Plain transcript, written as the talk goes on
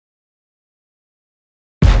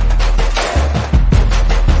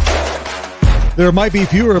There might be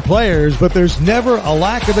fewer players, but there's never a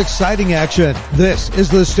lack of exciting action. This is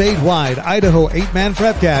the statewide Idaho 8-Man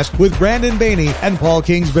Prepcast with Brandon Baney and Paul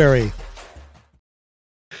Kingsbury.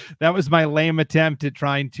 That was my lame attempt at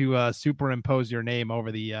trying to superimpose your name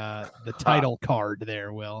over the title card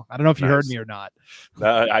there, Will. I don't know if you heard me or not.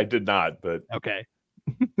 I did not, but okay.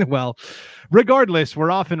 Well, regardless, we're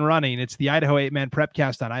off and running. It's the Idaho 8-Man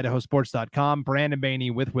Prepcast on idahosports.com. Brandon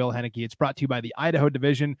Baney with Will Henneke. It's brought to you by the Idaho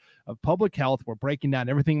Division of Public Health. We're breaking down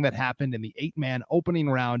everything that happened in the 8-man opening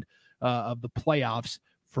round of the playoffs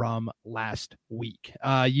from last week.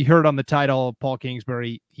 You heard on the title, Paul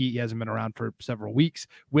Kingsbury. He hasn't been around for several weeks.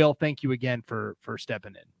 Will, thank you again for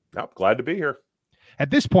stepping in. Oh, glad to be here. At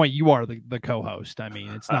this point, you are the co-host. I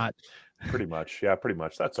mean, it's not... Pretty much. Yeah, pretty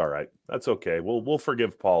much. That's all right. That's okay. We'll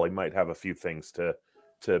forgive Paul. He might have a few things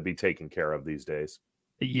to be taken care of these days.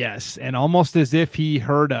 Yes, and almost as if he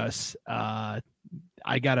heard us, I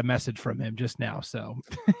got a message from him just now. So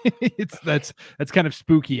that's kind of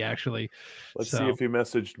spooky, actually. Let's see if he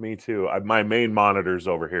messaged me too. My main monitor's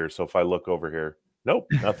over here, so if I look over here, nope,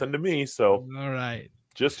 nothing to me. So all right,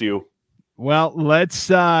 just you. Well, let's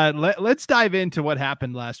dive into what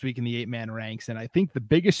happened last week in the 8-man ranks. And I think the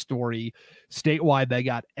biggest story statewide that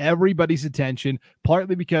got everybody's attention,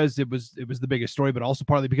 partly because it was the biggest story, but also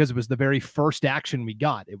partly because it was the very first action we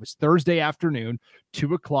got. It was Thursday afternoon,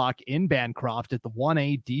 2:00 in Bancroft at the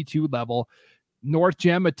 1A D2 level. North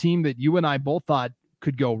Gem, a team that you and I both thought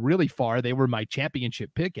could go really far. They were my championship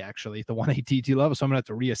pick, actually, at the 1A D2 level. So I'm going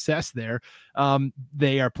to have to reassess there.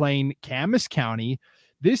 They are playing Camas County.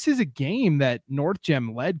 This is a game that North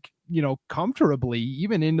Gem led, comfortably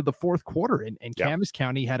even into the fourth quarter. And Camas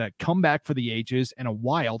County had a comeback for the ages and a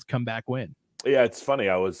wild comeback win. Yeah, it's funny.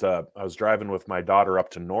 I was driving with my daughter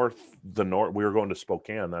up to the north. We were going to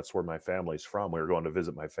Spokane. That's where my family's from. We were going to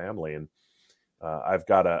visit my family. And I've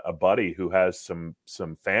got a buddy who has some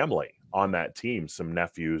family on that team, some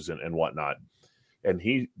nephews and whatnot. And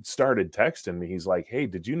he started texting me. He's like, "Hey,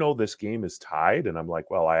 did you know this game is tied?" And I'm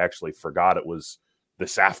like, "Well, I actually forgot it was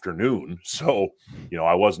this afternoon. So,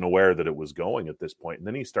 I wasn't aware that it was going at this point." And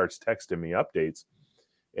then he starts texting me updates.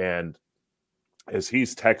 And as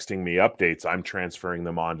he's texting me updates, I'm transferring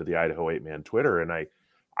them onto the Idaho 8-Man Twitter. And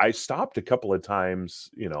I stopped a couple of times,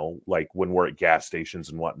 like when we're at gas stations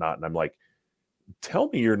and whatnot. And I'm like, tell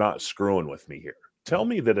me you're not screwing with me here. Tell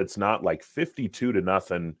me that it's not like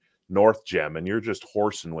 52-0 North Gem and you're just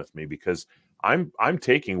horsing with me, because I'm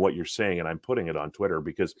taking what you're saying and I'm putting it on Twitter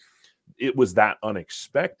because it was that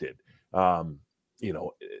unexpected.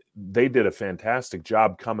 They did a fantastic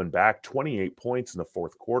job coming back. 28 points in the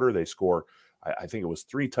fourth quarter. They score, I think it was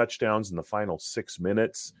 3 touchdowns in the final 6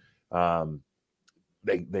 minutes.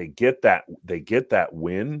 They get that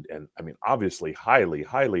win, and I mean, obviously, highly,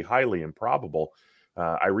 highly, highly improbable.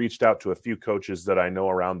 I reached out to a few coaches that I know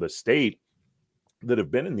around the state that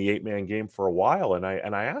have been in the 8-man game for a while, and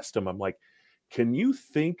I asked them, I'm like, can you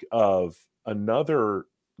think of another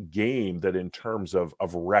game that in terms of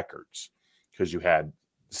records, because you had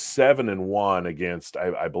 7-1 against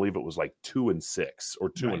I believe it was like 2-6 or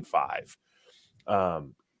 2-5.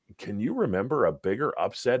 Can you remember a bigger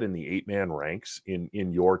upset in the 8-man ranks in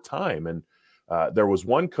your time? And there was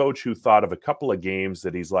one coach who thought of a couple of games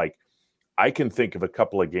that he's like, I can think of a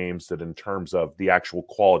couple of games that in terms of the actual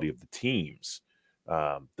quality of the teams,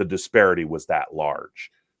 the disparity was that large.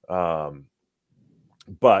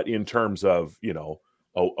 But in terms of,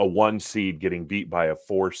 a 1 seed getting beat by a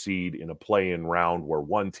 4 seed in a play-in round where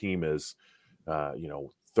one team is, 3rd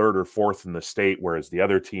or 4th in the state, whereas the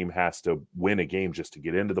other team has to win a game just to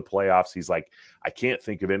get into the playoffs. He's like, I can't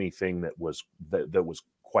think of anything that was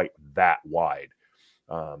quite that wide.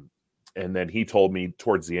 And then he told me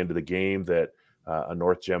towards the end of the game that a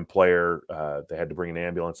North Gem player, they had to bring an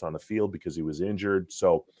ambulance on the field because he was injured.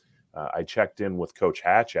 So I checked in with Coach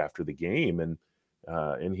Hatch after the game, and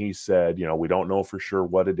he said, we don't know for sure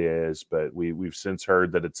what it is, but we've since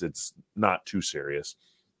heard that it's not too serious.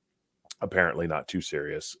 Apparently not too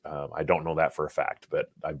serious. I don't know that for a fact,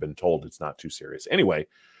 but I've been told it's not too serious. Anyway,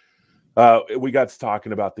 we got to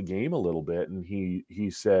talking about the game a little bit, and he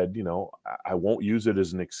said, I won't use it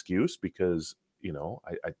as an excuse because,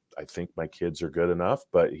 I think my kids are good enough,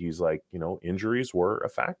 but he's like, injuries were a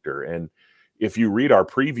factor. And if you read our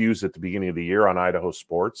previews at the beginning of the year on Idaho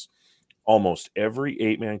Sports, almost every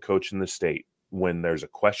 8-man coach in the state, when there's a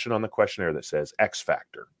question on the questionnaire that says X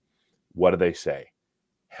factor, what do they say?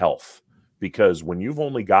 Health. Because when you've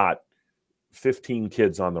only got 15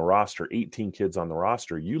 kids on the roster, 18 kids on the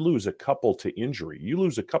roster, you lose a couple to injury. You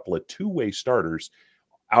lose a couple of two-way starters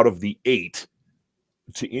out of the 8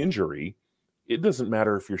 to injury. it doesn't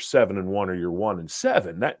matter if you're 7-1 or you're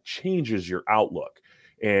 1-7. That changes your outlook.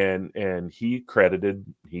 And he credited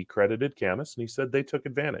Camas, and he said they took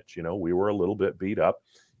advantage. We were a little bit beat up,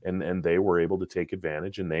 and they were able to take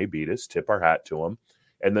advantage, and they beat us. Tip our hat to them.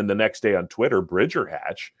 And then the next day on Twitter, Bridger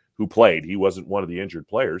Hatch, who played, he wasn't one of the injured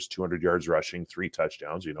players, 200 yards rushing, 3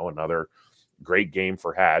 touchdowns, another great game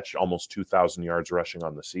for Hatch, almost 2,000 yards rushing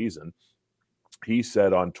on the season. He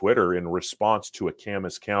said on Twitter, in response to a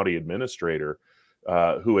Camas County administrator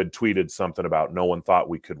who had tweeted something about no one thought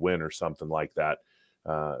we could win or something like that,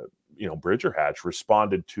 Bridger Hatch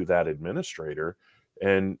responded to that administrator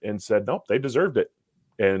and said, nope, they deserved it.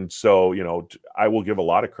 And so, I will give a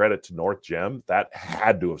lot of credit to North Gem. That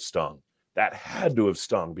had to have stung.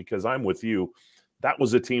 Because I'm with you. That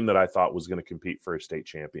was a team that I thought was going to compete for a state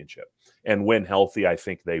championship. And when healthy, I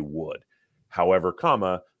think they would. However,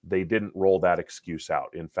 they didn't roll that excuse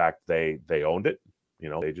out. In fact, they owned it.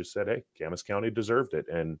 They just said, hey, Camas County deserved it.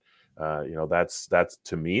 And, that's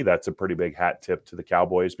to me, that's a pretty big hat tip to the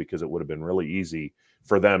Cowboys, because it would have been really easy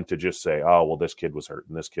for them to just say, oh, well, this kid was hurt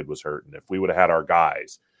and this kid was hurt. And if we would have had our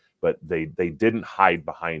guys, but they didn't hide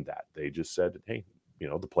behind that. They just said, hey,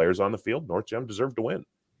 the players on the field, North Gem deserved to win.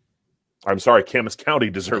 I'm sorry, Camas County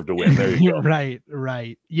deserved to win. There you go.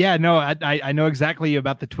 Right. Yeah, no, I know exactly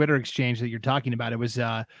about the Twitter exchange that you're talking about. It was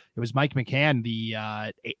Mike McCann, the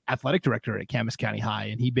athletic director at Camas County High,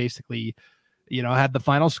 and he basically, had the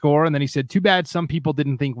final score, and then he said, too bad some people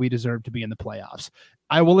didn't think we deserved to be in the playoffs.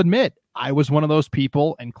 I will admit, I was one of those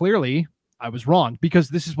people, and clearly I was wrong, because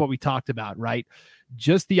this is what we talked about, right?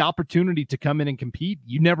 Just the opportunity to come in and compete.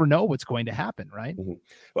 You never know what's going to happen, right? Mm-hmm.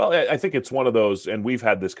 Well, I think it's one of those, and we've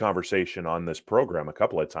had this conversation on this program a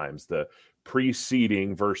couple of times, the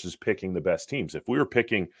pre-seeding versus picking the best teams. If we were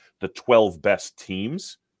picking the 12 best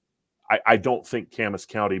teams, I don't think Camas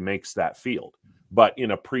County makes that field. But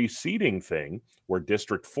in a pre-seeding thing where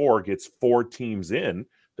District 4 gets 4 teams in,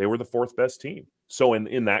 they were the 4th best team. So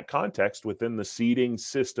in that context, within the seeding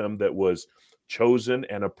system that was chosen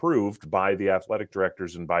and approved by the athletic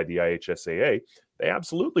directors and by the IHSAA, they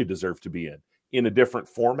absolutely deserve to be in. In a different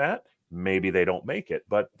format, maybe they don't make it,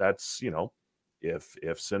 but that's,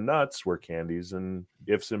 ifs and nuts were candies, and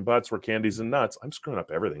ifs and buts were candies and nuts. I'm screwing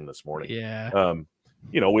up everything this morning. Yeah.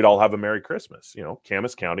 We'd all have a Merry Christmas.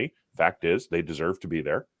 Camas County, fact is, they deserve to be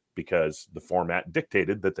there because the format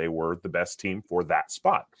dictated that they were the best team for that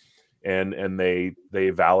spot. And they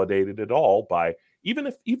validated it all by, even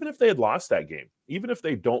if they had lost that game, even if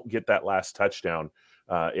they don't get that last touchdown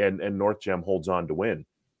and North Gem holds on to win,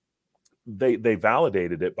 they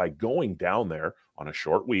validated it by going down there on a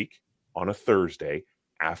short week on a Thursday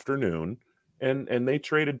afternoon, and they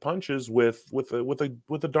traded punches with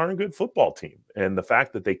a darn good football team. And the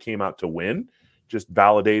fact that they came out to win just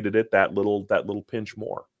validated it that little pinch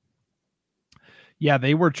more. Yeah,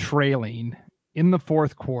 they were trailing in the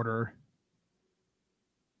fourth quarter,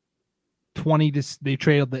 they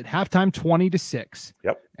trailed at halftime 20-6.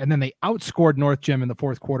 Yep. And then they outscored North Gem in the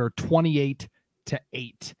fourth quarter 28-8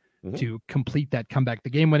 to complete that comeback. The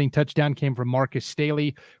game-winning touchdown came from Marcus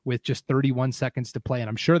Staley with just 31 seconds to play, and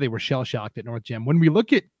I'm sure they were shell-shocked at North Gem. When we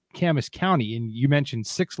look at Camas County, and you mentioned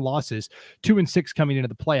 6 losses, 2-6 coming into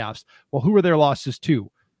the playoffs. Well, who are their losses to?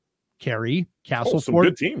 Cary, Castleford, some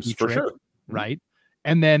good teams, Dietrich, for sure. Right?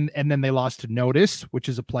 And then they lost to Notice, which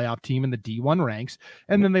is a playoff team in the D1 ranks.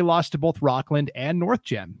 And then they lost to both Rockland and North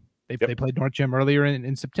Gem. They played North Gem earlier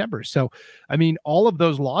in September. So, I mean, all of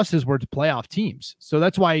those losses were to playoff teams. So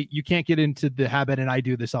that's why you can't get into the habit, and I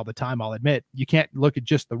do this all the time, I'll admit, you can't look at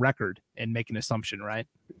just the record and make an assumption, right?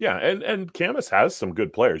 Yeah, and Camas has some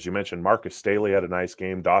good players. You mentioned Marcus Staley had a nice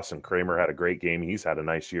game. Dawson Kramer had a great game. He's had a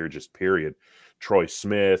nice year, just period. Troy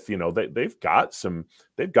Smith, they've got some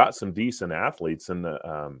decent athletes. And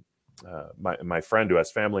my friend who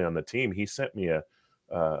has family on the team, he sent me a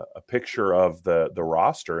picture of the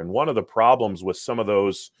roster. And one of the problems with some of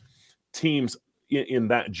those teams in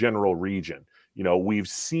that general region, we've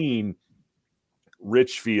seen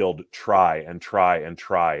Richfield try, and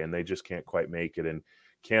they just can't quite make it. And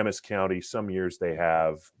Camas County, some years they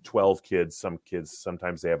have 12 kids,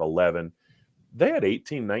 sometimes they have 11. They had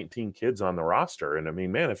 18, 19 kids on the roster. And I mean,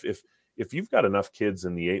 man, if you've got enough kids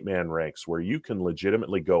in the 8-man ranks where you can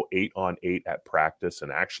legitimately go 8-on-8 at practice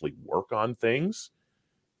and actually work on things,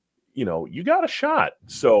 you got a shot.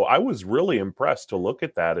 So I was really impressed to look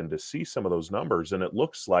at that and to see some of those numbers. And it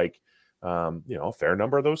looks like, a fair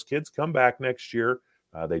number of those kids come back next year.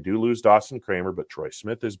 They do lose Dawson Kramer, but Troy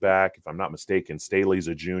Smith is back. If I'm not mistaken, Staley's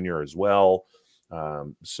a junior as well.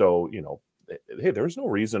 So, hey, there's no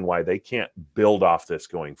reason why they can't build off this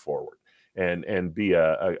going forward. and be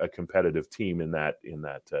a competitive team in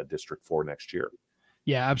that District 4 next year.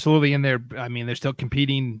 Yeah, absolutely. And they're still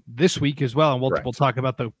competing this week as well. And we'll talk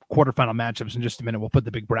about the quarterfinal matchups in just a minute. We'll put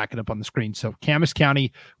the big bracket up on the screen. So Camas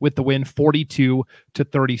County with the win,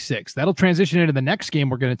 42-36. That'll transition into the next game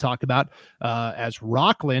we're going to talk about as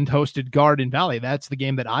Rockland hosted Garden Valley. That's the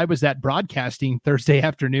game that I was at broadcasting Thursday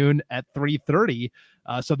afternoon at 3:30.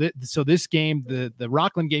 So this game, the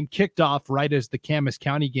Rockland game, kicked off right as the Camas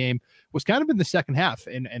County game was kind of in the second half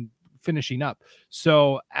and finishing up.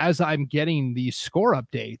 So as I'm getting these score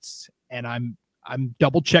updates and I'm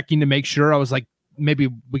double checking to make sure, I was like, maybe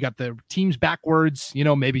we got the teams backwards,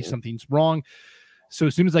 maybe something's wrong. So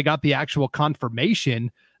as soon as I got the actual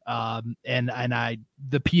confirmation,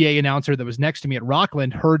 the PA announcer that was next to me at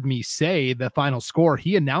Rockland heard me say the final score.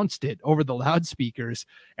 He announced it over the loudspeakers,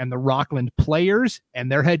 and the Rockland players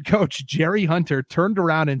and their head coach, Jerry Hunter, turned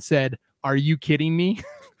around and said, "Are you kidding me?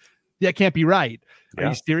 That can't be right. Are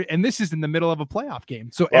you serious?" And this is in the middle of a playoff game.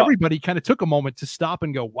 So everybody kind of took a moment to stop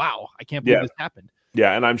and go, wow, I can't believe this happened.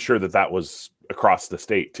 Yeah, and I'm sure that was across the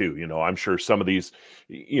state too. I'm sure some of these,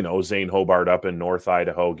 Zane Hobart up in North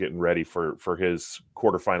Idaho getting ready for his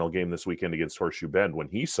quarterfinal game this weekend against Horseshoe Bend. When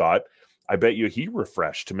he saw it, I bet you he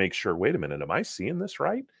refreshed to make sure, wait a minute, am I seeing this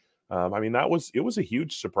right? It was a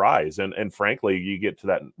huge surprise. And frankly, you get to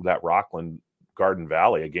that Rockland Garden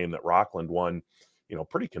Valley, a game that Rockland won,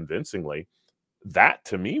 pretty convincingly. That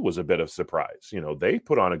to me was a bit of surprise. They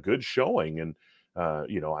put on a good showing, and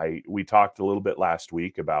we talked a little bit last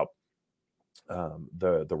week about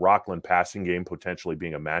the Rockland passing game potentially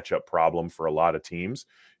being a matchup problem for a lot of teams,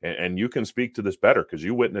 and you can speak to this better because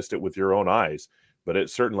you witnessed it with your own eyes. But it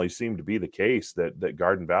certainly seemed to be the case that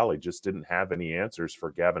Garden Valley just didn't have any answers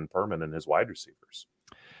for Gavin Perman and his wide receivers.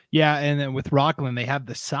 Yeah, and then with Rockland, they have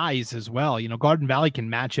the size as well. Garden Valley can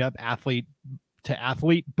match up athlete to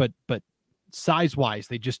athlete, but size-wise,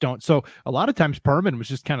 they just don't. So a lot of times Perman was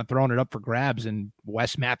just kind of throwing it up for grabs, and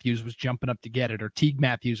Wes Matthews was jumping up to get it, or Teague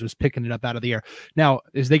Matthews was picking it up out of the air. Now,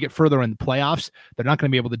 as they get further in the playoffs, they're not going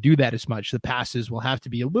to be able to do that as much. The passes will have to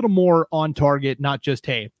be a little more on target, not just,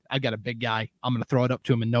 hey, I got a big guy, I'm going to throw it up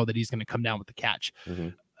to him and know that he's going to come down with the catch.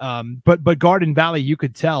 Mm-hmm. But Garden Valley, you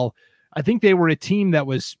could tell, I think they were a team that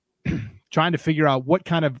was trying to figure out what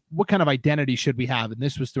kind of identity should we have. And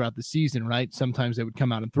this was throughout the season, right? Sometimes they would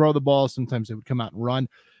come out and throw the ball. Sometimes they would come out and run.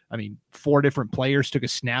 4 different players took a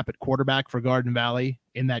snap at quarterback for Garden Valley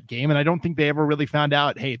in that game. And I don't think they ever really found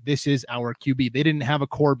out, hey, this is our QB. They didn't have a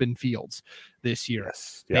Corbin Fields this year.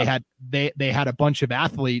 Yes. Yeah. They had a bunch of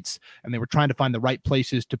athletes, and they were trying to find the right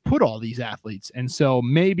places to put all these athletes. And so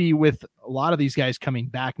maybe with a lot of these guys coming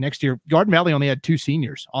back next year, Garden Valley only had 2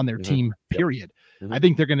 seniors on their team, period. I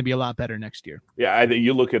think they're going to be a lot better next year. Yeah,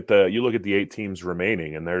 you look at the 8 teams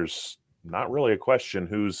remaining, and there's not really a question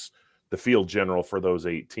who's the field general for those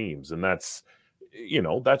 8 teams, and that's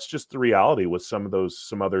just the reality with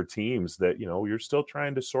some other teams that you're still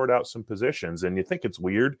trying to sort out some positions, and you think it's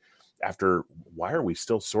weird. Why are we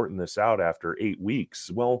still sorting this out after 8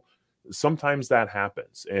 weeks? Well, sometimes that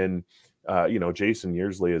happens, and Jason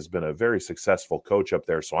Yearsley has been a very successful coach up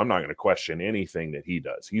there, so I'm not going to question anything that he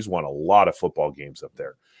does. He's won a lot of football games up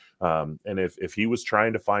there. And if he was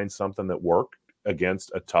trying to find something that worked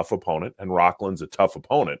against a tough opponent, and Rockland's a tough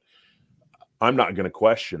opponent, I'm not going to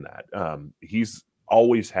question that. He's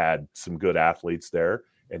always had some good athletes there,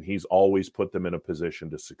 and he's always put them in a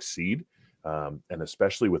position to succeed. And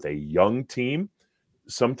especially with a young team,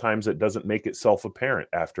 sometimes it doesn't make itself apparent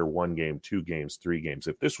after 1 game, 2 games, 3 games.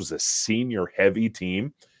 If this was a senior heavy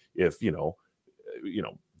team, if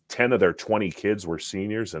 10 of their 20 kids were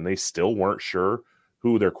seniors and they still weren't sure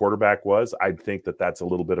who their quarterback was, I'd think that that's a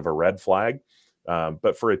little bit of a red flag.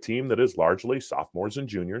 But for a team that is largely sophomores and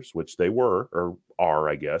juniors, which they were or are,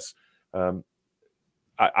 I guess,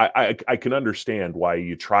 I can understand why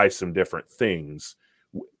you try some different things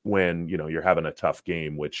when you're having a tough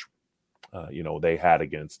game, which they had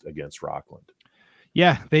against Rockland.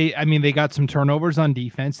 Yeah, they got some turnovers on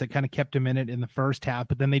defense that kind of kept them in it in the first half,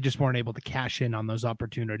 but then they just weren't able to cash in on those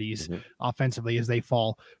opportunities offensively as they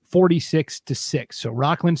fall 46-6. So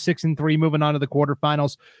Rockland 6-3 moving on to the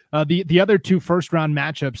quarterfinals. The other 2 first-round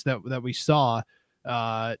matchups that we saw,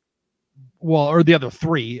 the other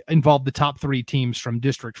 3 involved the top 3 teams from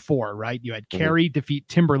District 4, right? You had Cary defeat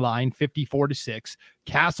Timberline 54-6,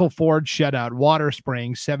 Castleford shut out Water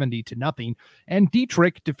Springs 70-0, and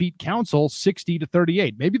Dietrich defeat Council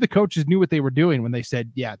 60-38. Maybe the coaches knew what they were doing when they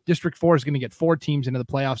said, yeah, District 4 is going to get 4 teams into the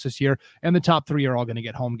playoffs this year, and the top 3 are all going to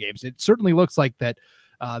get home games. It certainly looks like that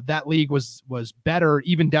that league was better,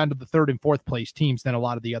 even down to the third and fourth place teams, than a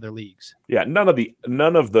lot of the other leagues. Yeah, none of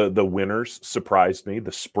the winners surprised me.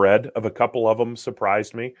 The spread of a couple of them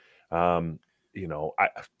surprised me.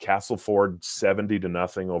 Castleford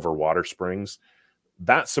 70-0 over Water Springs.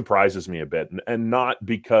 That surprises me a bit, and not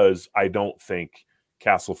because I don't think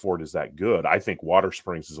Castleford is that good. I think Water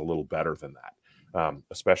Springs is a little better than that,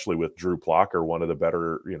 especially with Drew Plocker, one of the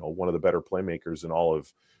better playmakers in all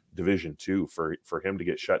of Division II. For him to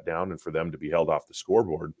get shut down and for them to be held off the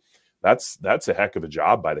scoreboard, that's a heck of a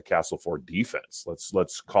job by the Castleford defense.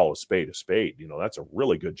 Let's call a spade a spade. That's a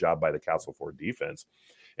really good job by the Castleford defense.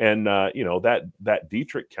 And that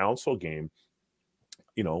Dietrich Council game,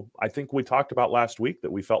 I think we talked about last week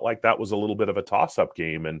that we felt like that was a little bit of a toss-up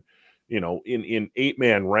game. And in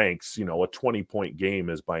 8-man ranks, a 20-point game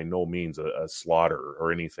is by no means a slaughter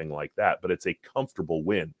or anything like that, but it's a comfortable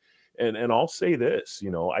win. And I'll say this,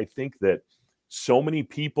 I think that so many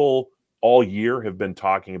people all year have been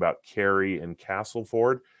talking about Cary and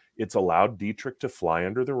Castleford. It's allowed Dietrich to fly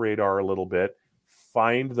under the radar a little bit,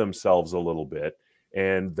 find themselves a little bit,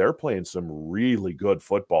 and they're playing some really good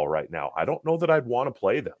football right now. I don't know that I'd want to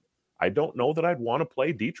play them. I don't know that I'd want to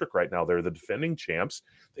play Dietrich right now. They're the defending champs.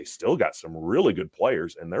 They still got some really good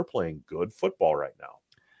players, and they're playing good football right now.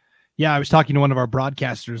 Yeah, I was talking to one of our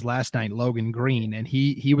broadcasters last night, Logan Green, and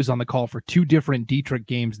he was on the call for two different Dietrich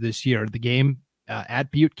games this year. The game at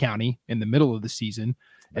Butte County in the middle of the season,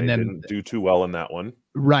 and they then didn't do too well in that one.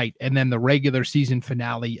 Right, and then the regular season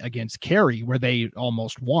finale against Cary, where they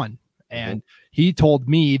almost won. And he told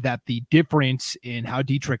me that the difference in how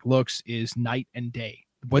Dietrich looks is night and day.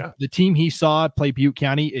 What the team he saw play Butte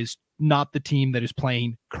County is not the team that is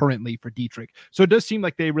playing currently for Dietrich. So it does seem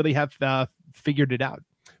like they really have figured it out.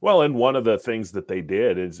 Well, and one of the things that they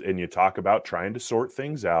did is, and you talk about trying to sort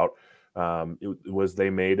things out, it was they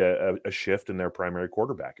made a shift in their primary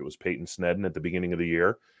quarterback. It was Peyton Snedden at the beginning of the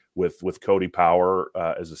year with Cody Power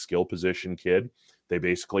as a skill position kid. They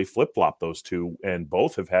basically flip-flopped those two, and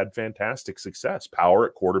both have had fantastic success. Power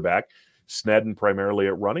at quarterback, Snedden primarily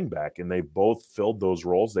at running back, and they've both filled those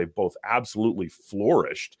roles. They've both absolutely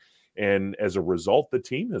flourished, and as a result, the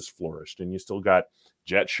team has flourished. And you still got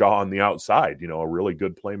Jet Shaw on the outside, a really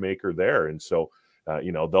good playmaker there. And so,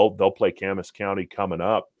 they'll play Camas County coming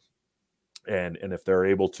up, and if they're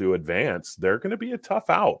able to advance, they're going to be a tough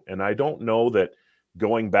out. And I don't know that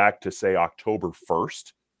going back to, say, October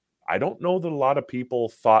 1st, I don't know that a lot of people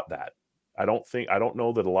thought that. I don't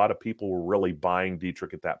know that a lot of people were really buying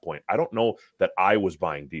Dietrich at that point. I don't know that I was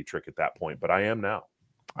buying Dietrich at that point, but I am now.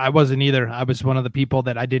 I wasn't either. I was one of the people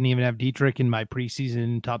that I didn't even have Dietrich in my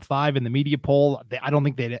preseason top 5 in the media poll. I don't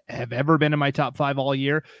think they have ever been in my top 5 all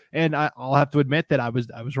year. And I'll have to admit that I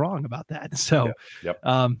was wrong about that. So,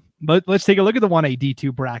 but let's take a look at the 1A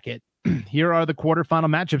D2 bracket. Here are the quarterfinal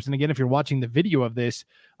matchups. And again, if you're watching the video of this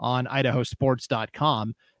on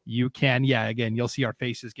idahosports.com, you can, again, you'll see our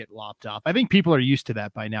faces get lopped off. I think people are used to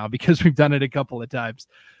that by now because we've done it a couple of times.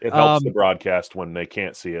 It helps the broadcast when they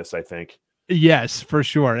can't see us, I think. Yes, for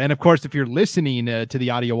sure. And of course, if you're listening to the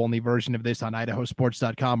audio only version of this on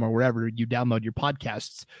idahosports.com or wherever you download your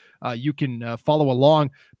podcasts, you can follow along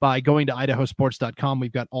by going to idahosports.com.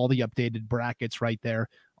 We've got all the updated brackets right there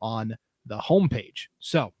on the homepage.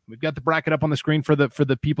 So we've got the bracket up on the screen for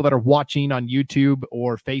the people that are watching on YouTube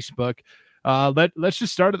or Facebook. Let's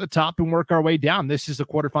just start at the top and work our way down. This is a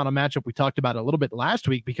quarterfinal matchup we talked about a little bit last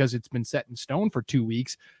week because it's been set in stone for 2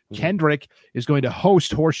 weeks. Kendrick is going to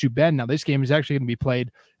host Horseshoe Bend. Now, this game is actually going to be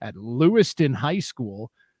played at Lewiston High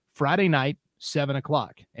School Friday night,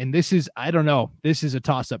 7:00. And this is, I don't know, this is a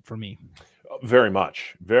toss-up for me. Very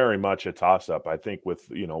much a toss-up. I think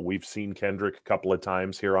we've seen Kendrick a couple of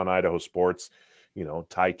times here on Idaho Sports,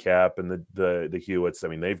 Ty Cap and the Hewitts. I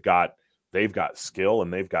mean, they've got skill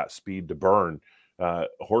and they've got speed to burn.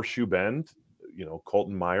 Horseshoe Bend,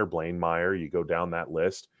 Colton Meyer, Blaine Meyer, you go down that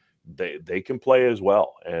list, they can play as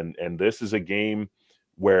well. And this is a game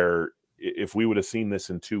where if we would have seen this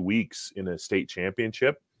in 2 weeks in a state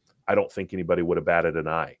championship, I don't think anybody would have batted an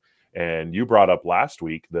eye. And you brought up last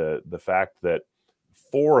week the fact that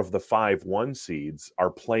 4 of the 5 1 seeds are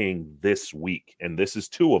playing this week, and this is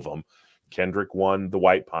 2 of them. Kendrick won the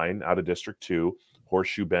White Pine out of District 2.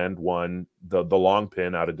 Horseshoe Bend won the Long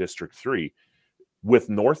Pin out of District 3. With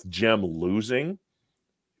North Gem losing,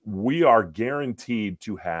 we are guaranteed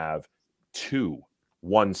to have 2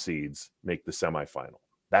 1 seeds make the semifinal.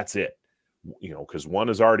 That's it. Because 1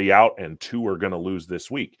 is already out and 2 are going to lose this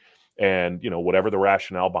week. And, whatever the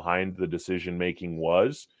rationale behind the decision making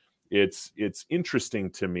was, it's interesting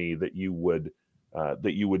to me that you would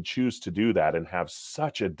choose to do that and have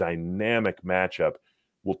such a dynamic matchup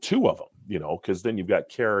Well, two of them, because then you've got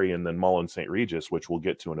Carey and then Mullen St. Regis, which we'll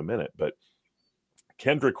get to in a minute. But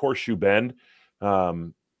Kendrick, Horseshoe Bend,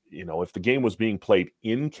 if the game was being played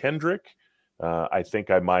in Kendrick, I think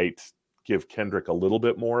I might give Kendrick a little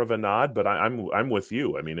bit more of a nod. But I'm with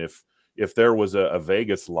you. I mean, if there was a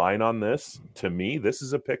Vegas line on this, to me, this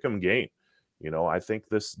is a pick'em game. I think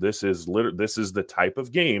this is the type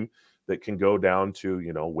of game that can go down to,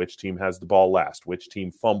 which team has the ball last, which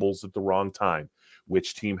team fumbles at the wrong time,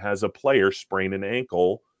 which team has a player sprain an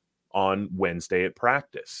ankle on Wednesday at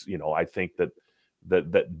practice. I think that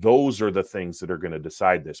those are the things that are going to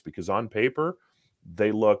decide this, because on paper,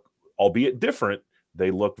 they look, albeit different,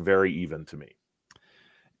 they look very even to me.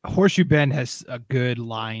 Horseshoe Bend has a good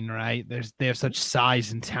line, right? They have such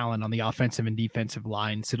size and talent on the offensive and defensive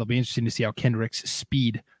lines. It'll be interesting to see how Kendrick's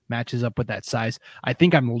speed matches up with that size. I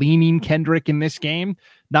think I'm leaning Kendrick in this game,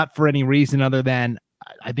 not for any reason other than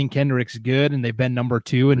I think Kendrick's good, and they've been number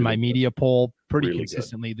 2 in my media poll pretty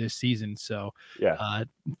consistently this season. So,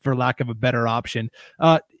 for lack of a better option,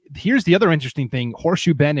 here's the other interesting thing.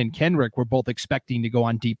 Horseshoe Bend and Kendrick were both expecting to go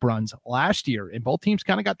on deep runs last year, and both teams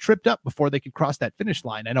kind of got tripped up before they could cross that finish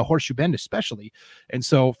line. I know Horseshoe Bend especially. And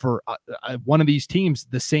so for one of these teams,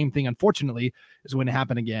 the same thing, unfortunately, is going to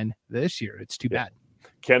happen again this year. It's too bad.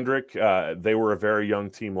 Kendrick, they were a very young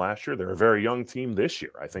team last year. They're a very young team this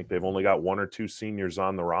year. I think they've only got 1 or 2 seniors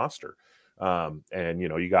on the roster. And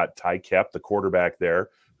you got Ty Kep, the quarterback there,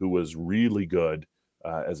 who was really good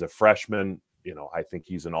as a freshman. I think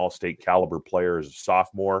he's an all-state caliber player as a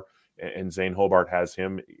sophomore, and Zane Hobart has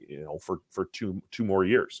him, for two more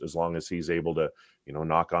years, as long as he's able to,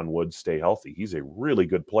 knock on wood, stay healthy. He's a really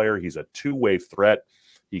good player. He's a two-way threat.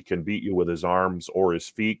 He can beat you with his arms or his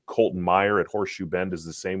feet. Colton Meyer at Horseshoe Bend is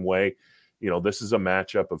the same way. This is a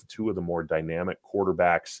matchup of 2 of the more dynamic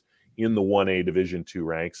quarterbacks in the 1A Division II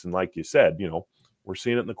ranks. And like you said, we're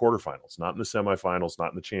seeing it in the quarterfinals, not in the semifinals,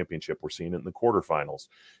 not in the championship. We're seeing it in the quarterfinals.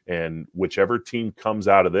 And whichever team comes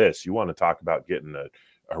out of this, you want to talk about getting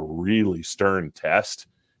a really stern test.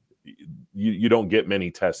 You don't get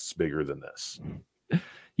many tests bigger than this.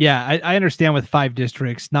 Yeah, I understand with 5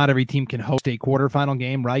 districts, not every team can host a quarterfinal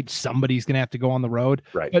game, right? Somebody's going to have to go on the road.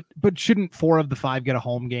 Right. But shouldn't 4 of the 5 get a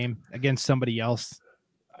home game against somebody else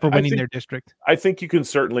for winning their district? I think you can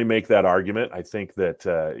certainly make that argument. I think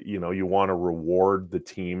that, you want to reward the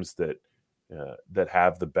teams that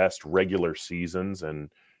have the best regular seasons. And,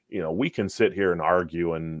 we can sit here and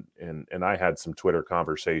argue. And I had some Twitter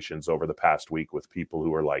conversations over the past week with people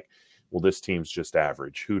who are like, well, this team's just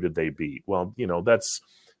average. Who did they beat? Well,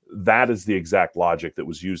 that is the exact logic that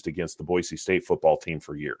was used against the Boise State football team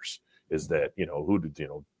for years, is that, who did,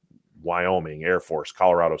 Wyoming, Air Force,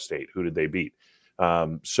 Colorado State, who did they beat?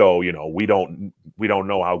 So, we don't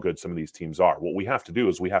know how good some of these teams are. What we have to do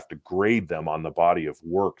is we have to grade them on the body of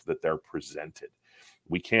work that they're presented.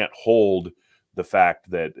 We can't hold the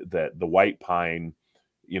fact that the White Pine,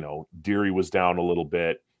 Deary was down a little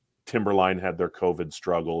bit. Timberline had their COVID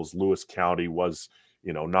struggles. Lewis County was,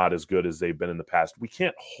 not as good as they've been in the past. We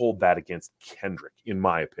can't hold that against Kendrick, in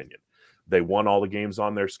my opinion. They won all the games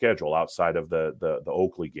on their schedule outside of the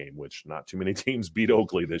Oakley game, which not too many teams beat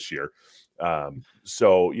Oakley this year.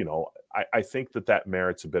 So, I think that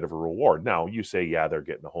merits a bit of a reward. Now, you say, yeah, they're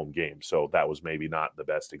getting a home game. So that was maybe not the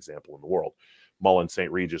best example in the world. Mullen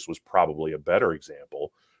St. Regis was probably a better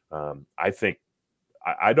example.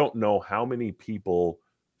 I don't know how many people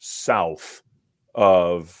south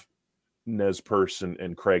of Nez Perce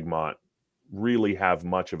and Craigmont really have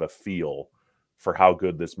much of a feel for how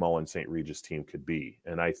good this Mullen St. Regis team could be.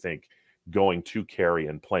 And I think going to Carey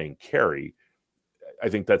and playing Carey, I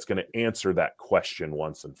think that's going to answer that question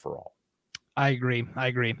once and for all. I agree.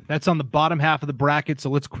 That's on the bottom half of the bracket. So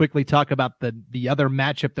let's quickly talk about the other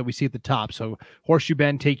matchup that we see at the top. So Horseshoe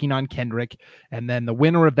Bend taking on Kendrick, and then the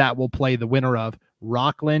winner of that will play the winner of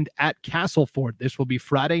Rockland at Castleford. This will be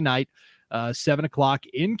Friday night, 7:00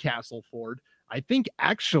 in Castleford. I think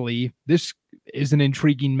actually this is an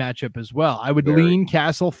intriguing matchup as well. I would lean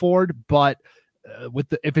Castleford, but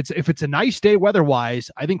if it's a nice day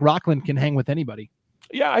weather-wise, I think Rockland can hang with anybody.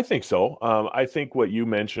 Yeah, I think so. I think what you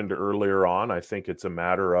mentioned earlier on, I think it's a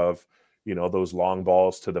matter of, those long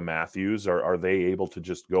balls to the Matthews. Are they able to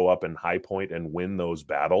just go up in high point and win those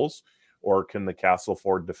battles? Or can the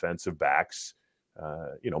Castleford defensive backs,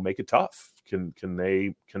 make it tough? Can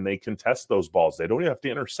they contest those balls? They don't even have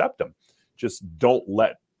to intercept them. Just don't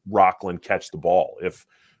let Rockland catch the ball. If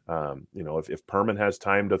Perman has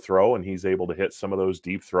time to throw and he's able to hit some of those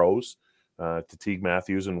deep throws to Teague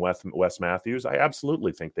Matthews and Wes Matthews, I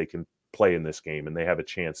absolutely think they can play in this game and they have a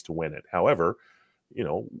chance to win it. However,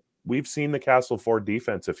 we've seen the Castleford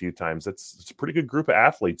defense a few times. It's a pretty good group of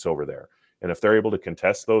athletes over there. And if they're able to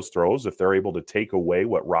contest those throws, if they're able to take away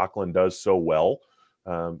what Rockland does so well,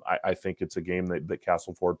 I think it's a game that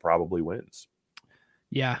Castleford probably wins.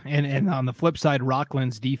 Yeah, and on the flip side,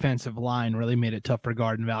 Rockland's defensive line really made it tough for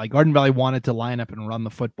Garden Valley. Garden Valley wanted to line up and run the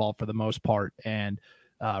football for the most part, and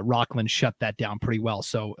Rockland shut that down pretty well.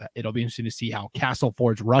 So it'll be interesting to see how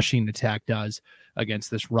Castleford's rushing attack does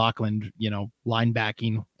against this Rockland,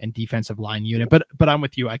 linebacking and defensive line unit. But I'm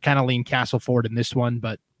with you. I kind of lean Castleford in this one,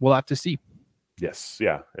 but we'll have to see. Yes,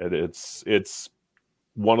 yeah, it's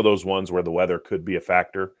one of those ones where the weather could be a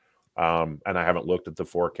factor, and I haven't looked at the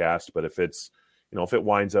forecast, but if it's if it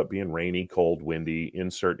winds up being rainy, cold, windy,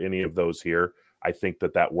 insert any of those here, I think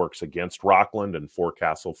that works against Rockland and for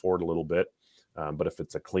Castleford a little bit. But if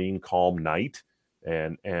it's a clean, calm night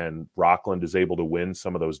and Rockland is able to win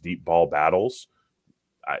some of those deep ball battles,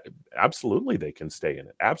 absolutely they can stay in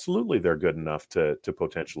it. Absolutely they're good enough to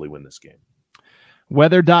potentially win this game.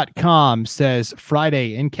 Weather.com says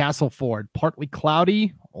Friday in Castleford, partly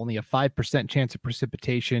cloudy, only a 5% chance of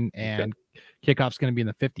precipitation, and kickoff's going to be in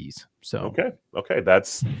the 50s. So okay,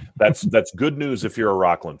 that's good news if you're a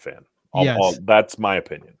Rockland fan. Yes. That's my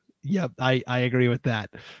opinion. Yep, I agree with that.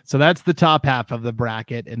 So that's the top half of the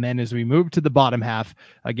bracket. And then as we move to the bottom half,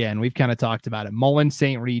 again, we've kind of talked about it. Mullen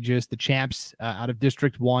St. Regis, the champs out of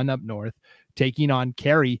District 1 up north, taking on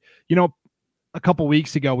Cary. A couple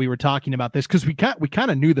weeks ago, we were talking about this because we kind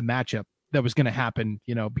of knew the matchup that was going to happen,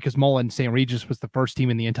 because Mullen St. Regis was the first team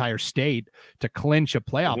in the entire state to clinch a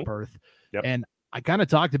playoff berth. Yep. And I kind of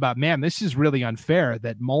talked about, man, this is really unfair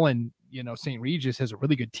that Mullen, St. Regis has a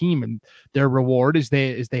really good team, and their reward is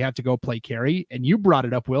they have to go play Cary. And you brought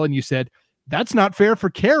it up, Will, and you said that's not fair for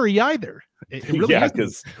Cary either. It really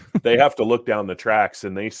because they have to look down the tracks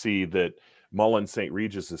and they see that Mullen St.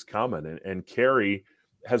 Regis is coming, and Cary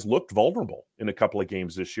has looked vulnerable in a couple of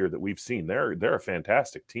games this year that we've seen. They're a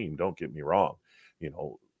fantastic team. Don't get me wrong.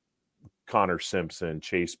 Connor Simpson,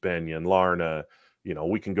 Chase Benyon, Larna,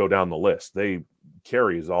 we can go down the list.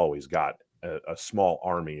 Cary has always got a small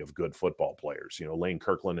army of good football players. Lane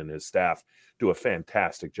Kirkland and his staff do a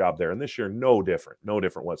fantastic job there. And this year, no different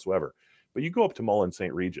whatsoever. But you go up to Mullen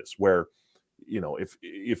St. Regis where,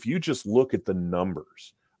 if you just look at the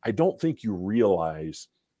numbers, I don't think you realize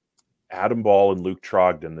Adam Ball and Luke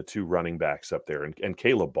Trogdon, the two running backs up there, and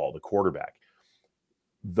Caleb Ball, the quarterback,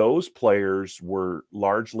 those players were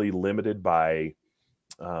largely limited by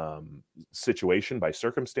situation, by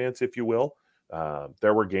circumstance, if you will.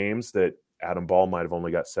 There were games that Adam Ball might have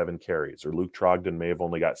only got 7 carries, or Luke Trogdon may have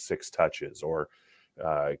only got 6 touches, or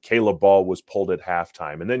Caleb Ball was pulled at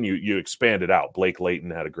halftime. And then you expand it out. Blake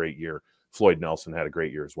Layton had a great year. Floyd Nelson had a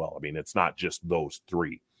great year as well. I mean, it's not just those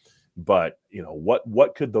 3. But,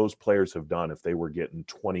 what could those players have done if they were getting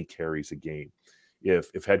 20 carries a game?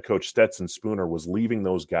 If head coach Stetson Spooner was leaving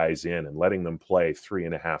those guys in and letting them play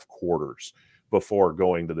 3.5 quarters before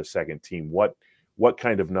going to the second team, what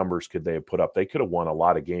kind of numbers could they have put up? They could have won a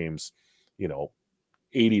lot of games,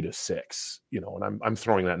 80-6, and I'm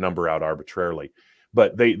throwing that number out arbitrarily,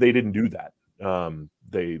 but they didn't do that.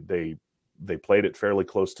 They played it fairly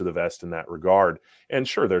close to the vest in that regard. And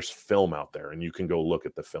sure, there's film out there and you can go look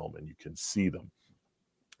at the film and you can see them.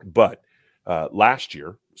 But last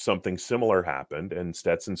year, something similar happened, and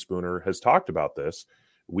Stetson Spooner has talked about this.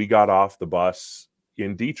 We got off the bus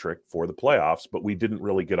in Dietrich for the playoffs, but we didn't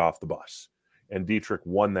really get off the bus. And Dietrich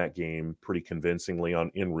won that game pretty convincingly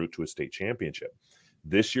en route to a state championship.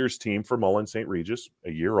 This year's team for Mullen St. Regis,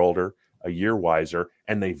 a year older, a year wiser,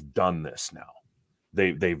 and they've done this now.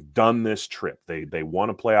 They've done this trip. They won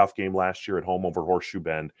a playoff game last year at home over Horseshoe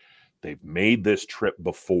Bend. They've made this trip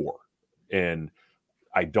before. And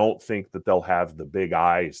I don't think that they'll have the big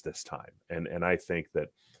eyes this time. And I think that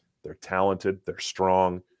they're talented, they're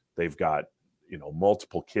strong. They've got,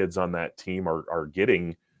 multiple kids on that team are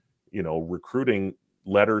getting, recruiting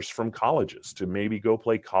letters from colleges to maybe go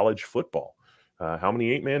play college football. How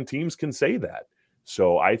many 8-man teams can say that?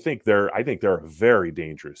 So I think they're a very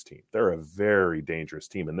dangerous team. They're a very dangerous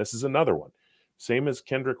team. And this is another one. Same as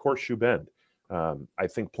Kendrick Horseshoe Bend. I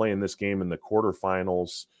think playing this game in the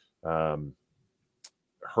quarterfinals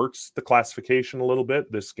hurts the classification a little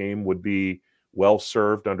bit. This game would be well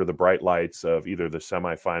served under the bright lights of either the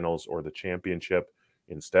semifinals or the championship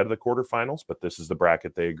instead of the quarterfinals. But this is the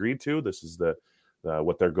bracket they agreed to. This is the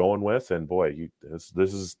what they're going with. And boy,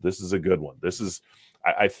 this is a good one. This is,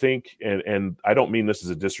 I think, and I don't mean this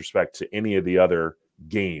as a disrespect to any of the other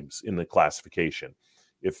games in the classification.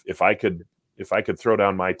 If I could throw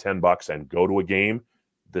down my $10 and go to a game,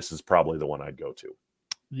 this is probably the one I'd go to.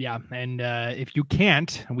 Yeah, and if you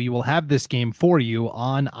can't, we will have this game for you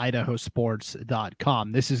on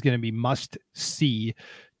idahosports.com. This is going to be must-see,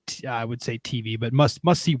 I would say TV, but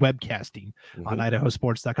must-see webcasting on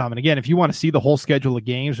idahosports.com. And again, if you want to see the whole schedule of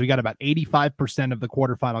games, we got about 85% of the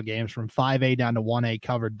quarterfinal games from 5A down to 1A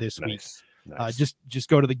covered this week. Nice. Just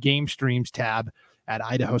go to the game streams tab at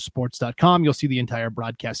idahosports.com. You'll see the entire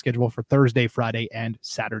broadcast schedule for Thursday, Friday, and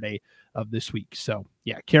Saturday of this week. So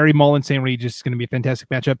yeah, Carey Mullen St. Regis is going to be a fantastic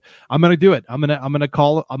matchup. I'm going to do it. I'm going to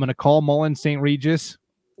call Mullen St. Regis.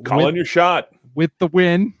 Calling your shot with the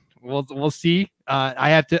win. We'll see. I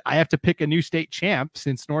have to pick a new state champ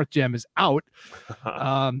since North Gem is out.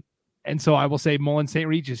 And so I will say Mullen St.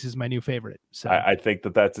 Regis is my new favorite. So I think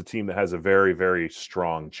that's a team that has a very, very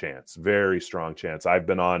strong chance. Very strong chance. I've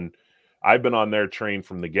been on their train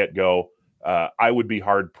from the get-go. I would be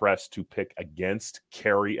hard-pressed to pick against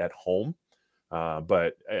Carey at home.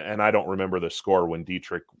 And I don't remember the score when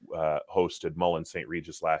Dietrich hosted Mullen St.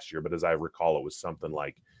 Regis last year, but as I recall, it was something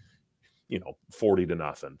like,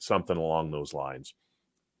 40-0, something along those lines.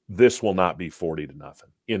 This will not be 40-0,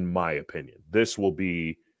 in my opinion. This will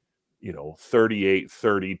be,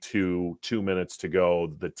 38-32, 2 minutes to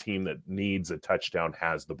go. The team that needs a touchdown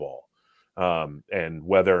has the ball. And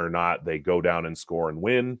whether or not they go down and score and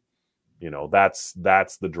win, that's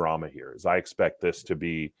the drama here. Is I expect this to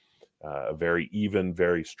be a very even,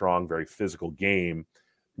 very strong, very physical game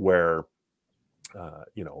where,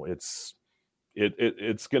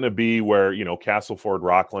 it's going to be where, Castleford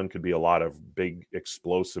Rockland could be a lot of big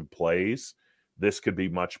explosive plays. This could be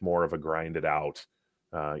much more of a grinded out,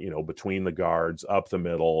 between the guards, up the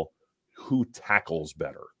middle, who tackles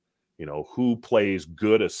better, who plays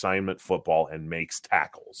good assignment football and makes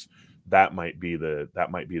tackles. That might be the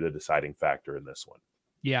deciding factor in this one.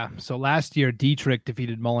 Yeah. So last year, Dietrich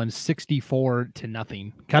defeated Mullen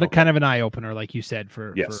 64-0. Kind of an eye opener, like you said,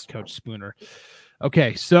 for Coach Spooner.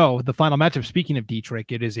 Okay, so the final matchup, speaking of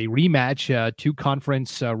Dietrich, it is a rematch, two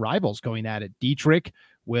conference rivals going at it. Dietrich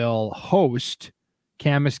will host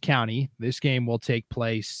Camas County. This game will take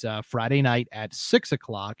place Friday night at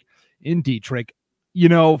 6:00 in Dietrich.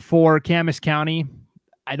 For Camas County,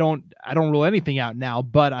 I don't rule anything out now,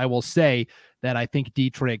 but I will say that I think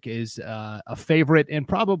Dietrich is a favorite and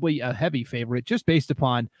probably a heavy favorite just based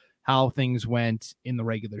upon how things went in the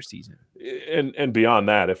regular season. And beyond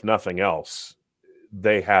that, if nothing else,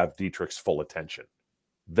 they have Dietrich's full attention.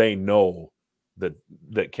 They know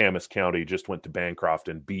that Camas County just went to Bancroft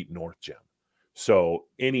and beat North Gem. So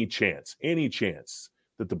any chance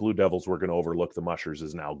that the Blue Devils were going to overlook the Mushers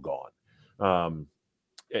is now gone.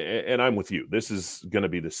 And I'm with you. This is going to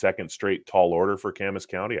be the second straight tall order for Camas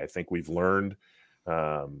County. I think we've learned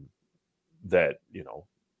that,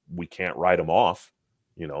 we can't write them off.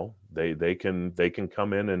 They can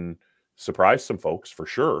come in and surprise some folks for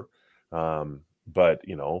sure. But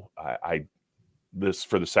this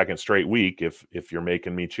for the second straight week, if you're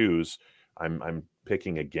making me choose, I'm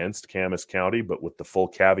picking against Camas County, but with the full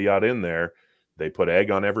caveat in there, they put egg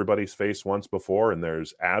on everybody's face once before, and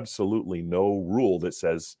there's absolutely no rule that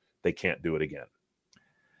says they can't do it again.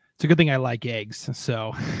 It's a good thing I like eggs.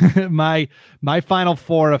 So my final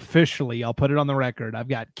four officially, I'll put it on the record. I've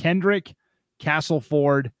got Kendrick,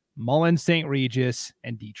 Castleford, Mullen St. Regis,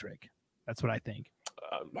 and Dietrich. That's what I think.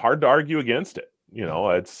 Hard to argue against it.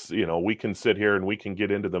 It's, we can sit here and we can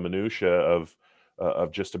get into the minutia of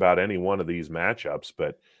just about any one of these matchups,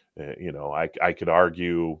 but I could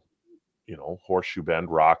argue, Horseshoe Bend,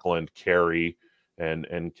 Rockland, Carey,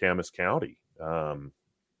 and Camas County.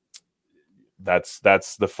 That's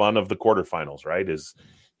the fun of the quarterfinals, right? Is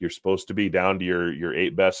you're supposed to be down to your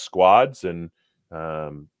 8 best squads, and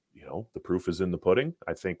the proof is in the pudding.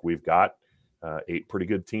 I think we've got 8 pretty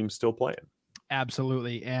good teams still playing.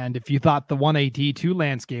 Absolutely. And if you thought the 1A D2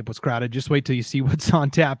 landscape was crowded, just wait till you see what's on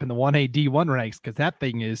tap in the 1A D1 ranks, because that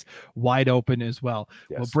thing is wide open as well.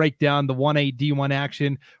 Yes. We'll break down the 1A D1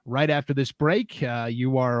 action right after this break.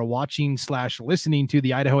 You are watching/listening to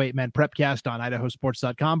the Idaho 8-Man Prepcast on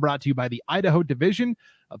idahosports.com, brought to you by the Idaho Division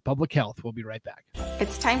of Public Health. We'll be right back.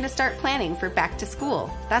 It's time to start planning for back to school.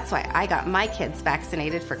 That's why I got my kids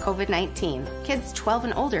vaccinated for COVID-19. Kids 12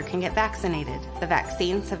 and older can get vaccinated. The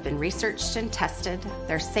vaccines have been researched and tested.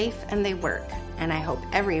 They're safe and they work. And I hope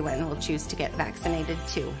everyone will choose to get vaccinated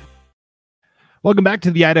too. Welcome back to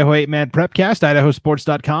the Idaho 8-Man Prepcast,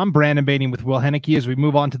 idahosports.com. Brandon Bating with Will Henneke. As we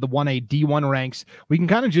move on to the 1A D1 ranks, we can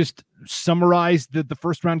kind of just summarize the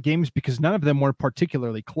first round games because none of them were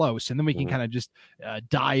particularly close. And then we can kind of just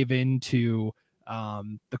dive into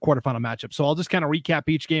the quarterfinal matchup. So I'll just kind of recap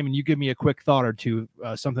each game and you give me a quick thought or two,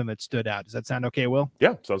 something that stood out. Does that sound okay, Will?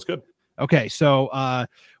 Yeah, sounds good. Okay, so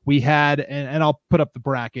we had, and I'll put up the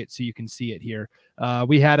bracket so you can see it here.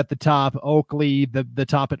 We had at the top Oakley, the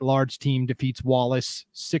top at large team defeats Wallace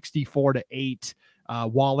 64-8.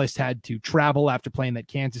 Wallace had to travel after playing that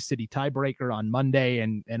Kansas City tiebreaker on Monday,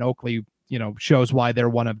 and Oakley, shows why they're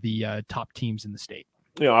one of the top teams in the state.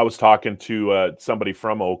 I was talking to somebody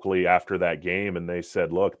from Oakley after that game, and they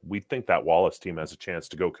said, look, we think that Wallace team has a chance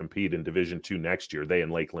to go compete in Division II next year. They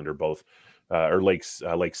and Lakeland are both,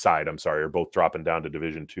 Lakeside, I'm sorry, are both dropping down to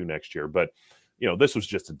Division II next year. But, this was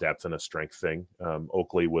just a depth and a strength thing.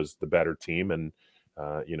 Oakley was the better team, and,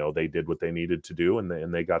 they did what they needed to do,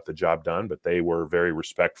 and they got the job done. But they were very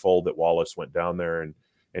respectful that Wallace went down there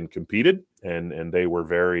and competed, and they were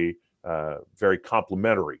very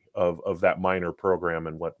complimentary of that minor program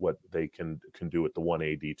and what they can do at the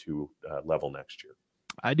 1A D2 level next year.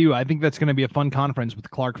 I do. I think that's going to be a fun conference with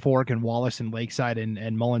Clark Fork and Wallace and Lakeside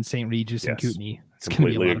and Mullen St. Regis and Kootenai.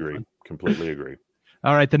 Completely agree.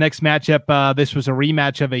 All right, the next matchup, this was a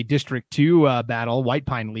rematch of a District 2 battle, White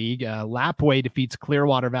Pine League. Lapway defeats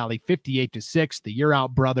Clearwater Valley 58-6. The Year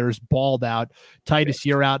Out brothers balled out. Titus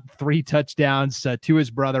Year Out, 3 touchdowns to his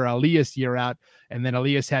brother Elias Year Out, and then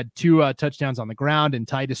Elias had 2 touchdowns on the ground, and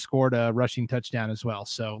Titus scored a rushing touchdown as well.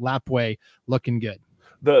 So Lapway looking good.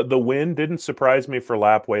 The win didn't surprise me for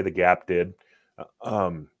Lapway. The Gap did.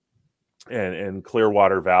 And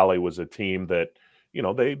Clearwater Valley was a team that,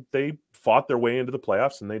 they fought their way into the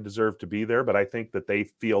playoffs and they deserve to be there. But I think that they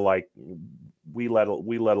feel like we let a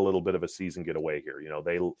little bit of a season get away here.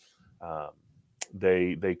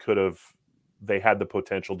 They could have, they had the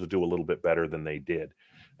potential to do a little bit better than they did.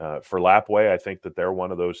 For Lapway, I think that they're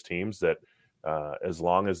one of those teams that as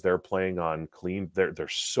long as they're playing on clean, they're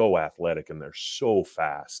so athletic and they're so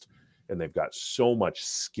fast and they've got so much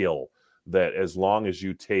skill that as long as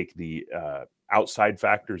you take the outside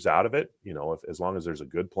factors out of it, as long as there's a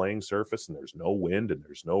good playing surface and there's no wind and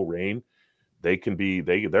there's no rain, they're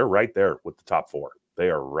right there with the top 4. They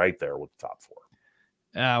are right there with the top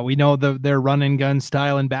 4. We know their run and gun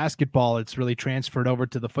style in basketball. It's really transferred over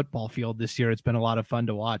to the football field this year. It's been a lot of fun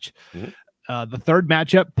to watch. Mm-hmm. The third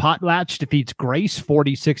matchup, Potlatch defeats Grace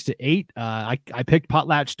 46-8. I picked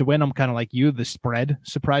Potlatch to win. I'm kind of like you. The spread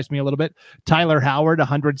surprised me a little bit. Tyler Howard,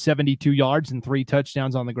 172 yards and 3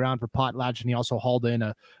 touchdowns on the ground for Potlatch, and he also hauled in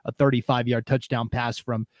a 35-yard touchdown pass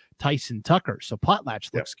from Tyson Tucker. So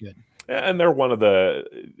Potlatch looks good. And they're one of the,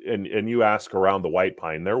 and you ask around the White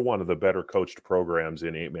Pine, they're one of the better coached programs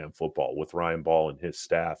in 8-man football with Ryan Ball and his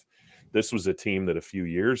staff. This was a team that a few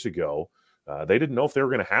years ago, they didn't know if they were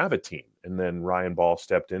going to have a team. And then Ryan Ball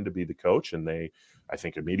stepped in to be the coach, and they, I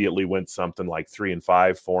think, immediately went something like 3-5,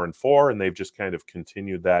 4-4, and they've just kind of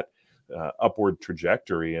continued that upward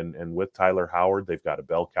trajectory. And with Tyler Howard, they've got a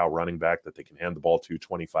bell cow running back that they can hand the ball to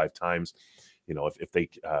 25 times. If they,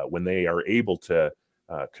 when they are able to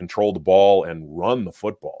control the ball and run the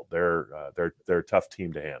football, they're a tough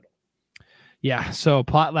team to handle. Yeah, so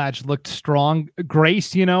Potlatch looked strong.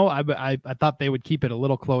 Grace, I thought they would keep it a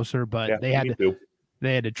little closer, but they had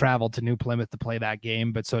to travel to New Plymouth to play that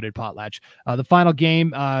game, but so did Potlatch. The final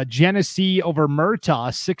game, Genesee over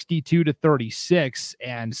Murtaugh, 62-36,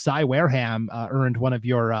 and Cy Wareham earned one of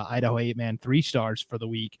your Idaho 8-man 3-stars for the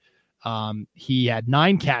week. He had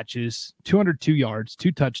 9 catches, 202 yards,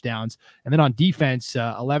 2 touchdowns, and then on defense,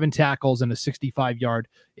 11 tackles and a 65-yard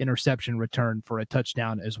interception return for a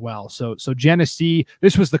touchdown as well. So Genesee,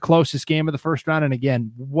 this was the closest game of the first round, and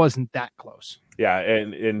again, wasn't that close. Yeah,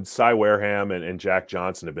 and Cy Wareham and Jack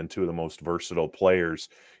Johnson have been 2 of the most versatile players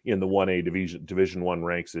in the 1A Division I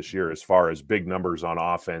ranks this year as far as big numbers on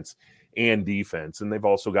offense and defense. And they've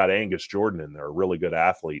also got Angus Jordan in there, a really good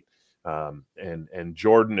athlete. And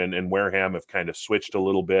Jordan and Wareham have kind of switched a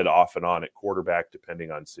little bit off and on at quarterback, depending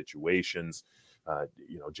on situations.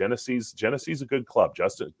 Genesee's a good club.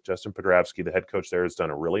 Justin Podravsky, the head coach there, has done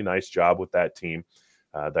a really nice job with that team.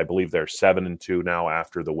 I believe they're 7-2 now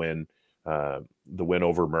after the win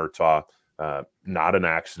over Murtaugh. Not an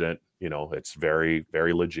accident. It's very,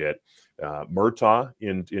 very legit. Murtaugh,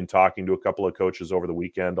 in talking to a couple of coaches over the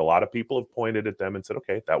weekend, a lot of people have pointed at them and said,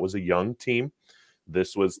 okay, that was a young team.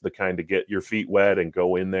 This was the kind to get your feet wet and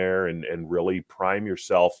go in there and really prime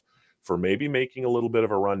yourself for maybe making a little bit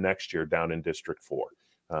of a run next year down in District 4.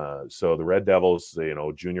 So the Red Devils,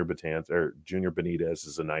 Junior Benitez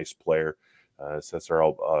is a nice player. Cesar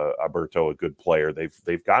Alberto, a good player.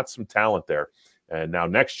 They've got some talent there. And now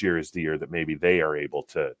next year is the year that maybe they are able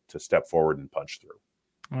to step forward and punch through.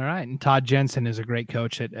 All right. And Todd Jensen is a great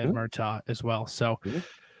coach at Murtaugh as well. So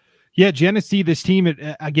Yeah, Genesee, this team,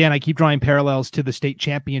 again, I keep drawing parallels to the state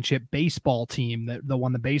championship baseball team that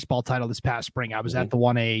won the baseball title this past spring. I was at the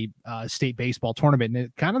 1A state baseball tournament,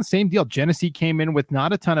 and kind of the same deal. Genesee came in with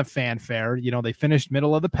not a ton of fanfare. They finished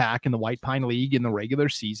middle of the pack in the White Pine League in the regular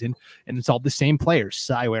season, and it's all the same players: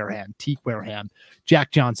 Cy Wareham, Teak Wareham,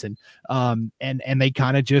 Jack Johnson. And they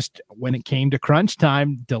kind of just, when it came to crunch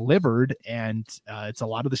time, delivered, and it's a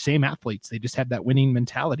lot of the same athletes. They just have that winning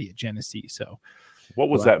mentality at Genesee, so... What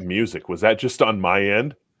was that music? Was that just on my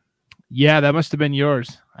end? Yeah, that must have been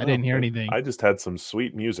yours. I didn't hear anything. I just had some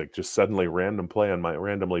sweet music just suddenly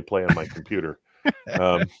randomly play on my computer.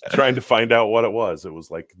 Trying to find out what it was. It was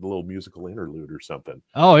like a little musical interlude or something.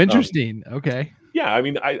 Oh, interesting. Okay. Yeah, I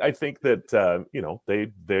mean, I think that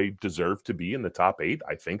they deserve to be in the top 8.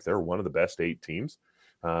 I think they're one of the best 8 teams.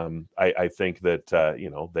 I think that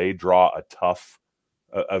they draw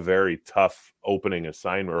a very tough opening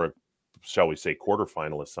assignment, or shall we say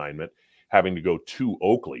quarterfinal assignment, having to go to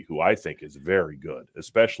Oakley, who I think is very good,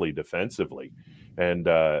 especially defensively. And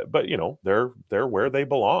but they're where they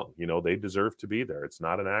belong. They deserve to be there. It's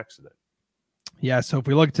not an accident. Yeah, so if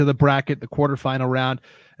we look to the bracket, the quarterfinal round,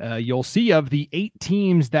 you'll see of the 8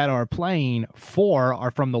 teams that are playing, 4 are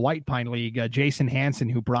from the White Pine League. Jason Hansen,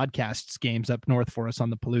 who broadcasts games up north for us on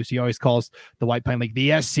the Palouse, he always calls the White Pine League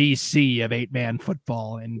the SEC of 8-man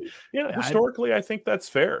football. And yeah, historically, I think that's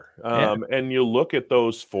fair. And you look at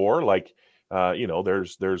those 4, like,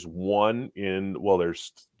 there's one in, well,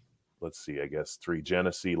 there's, let's see, I guess 3,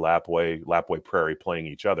 Genesee, Lapwai Prairie playing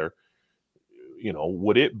each other.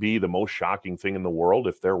 Would it be the most shocking thing in the world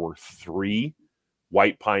if there were 3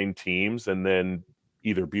 White Pine teams and then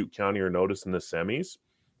either Butte County or Notice in the semis?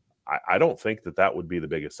 I don't think that would be the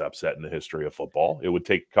biggest upset in the history of football. It would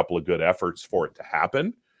take a couple of good efforts for it to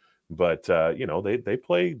happen, but they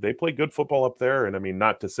play good football up there. And I mean,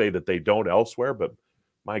 not to say that they don't elsewhere, but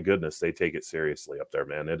my goodness, they take it seriously up there,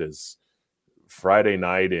 man. It is Friday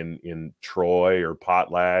night in Troy or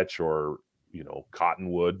Potlatch or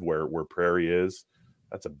Cottonwood, where Prairie is.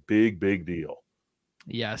 That's a big deal.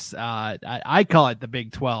 Yes, I call it the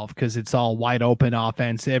Big 12 because it's all wide open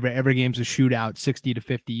offense. Every game's a shootout,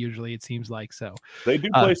 60-50 usually, it seems like. So they do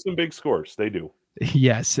play some big scores. They do.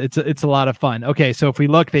 Yes, it's a lot of fun. Okay, so if we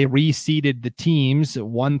look, they reseeded the teams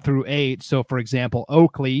 1 through 8. So, for example,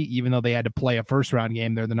 Oakley, even though they had to play a first-round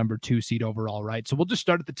game, they're the number 2 seed overall, right? So we'll just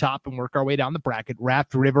start at the top and work our way down the bracket.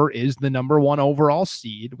 Raft River is the number 1 overall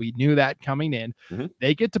seed. We knew that coming in. Mm-hmm.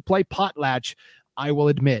 They get to play Potlatch. I will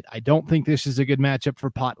admit, I don't think this is a good matchup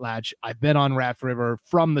for Potlatch. I've been on Raft River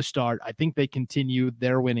from the start. I think they continue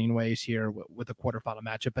their winning ways here with a quarterfinal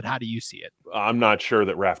matchup, but how do you see it? I'm not sure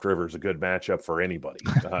that Raft River is a good matchup for anybody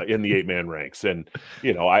in the 8-man ranks. And,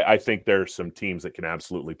 I think there's some teams that can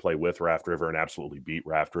absolutely play with Raft River and absolutely beat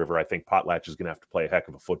Raft River. I think Potlatch is going to have to play a heck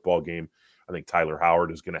of a football game. I think Tyler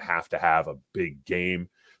Howard is going to have a big game.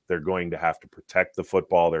 They're going to have to protect the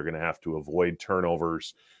football. They're going to have to avoid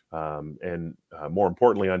turnovers. And more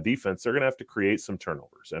importantly, on defense, they're going to have to create some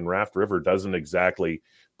turnovers. And Raft River doesn't exactly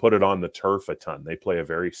put it on the turf a ton. They play a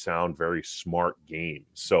very sound, very smart game.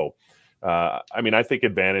 So, I think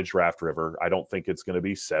advantage Raft River. I don't think it's going to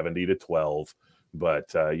be 70-12,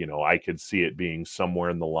 but, I could see it being somewhere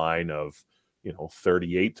in the line of,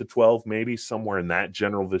 38-12, maybe somewhere in that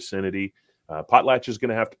general vicinity. Potlatch is going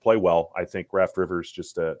to have to play well. I think Raft River is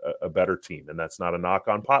just a better team, and that's not a knock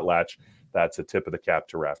on Potlatch. That's a tip of the cap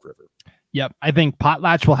to Raft River. Yep. I think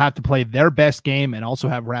Potlatch will have to play their best game and also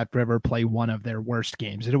have Raft River play one of their worst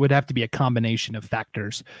games. It would have to be a combination of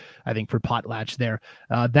factors, I think, for Potlatch there.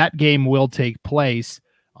 That game will take place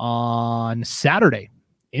on Saturday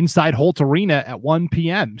inside Holt Arena at 1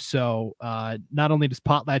 p.m. So not only does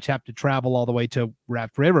Potlatch have to travel all the way to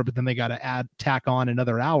Raft River, but then they got to tack on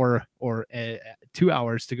another hour or 2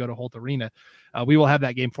 hours to go to Holt Arena. We will have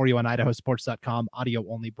that game for you on idahosports.com, audio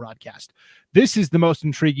only broadcast. This is the most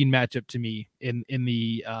intriguing matchup to me in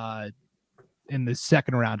the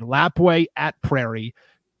second round. Lapwai at Prairie.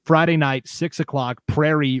 Friday night, 6:00.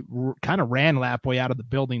 Prairie kind of ran Lapwai out of the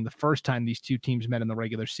building the first time these two teams met in the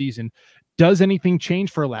regular season. Does anything change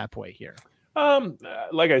for Lapwai here?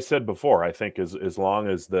 Like I said before, I think as long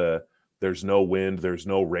as there's no wind, there's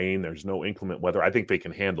no rain, there's no inclement weather, I think they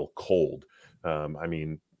can handle cold.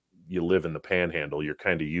 You live in the Panhandle, you're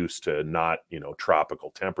kind of used to not, tropical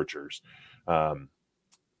temperatures.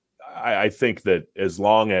 I think that as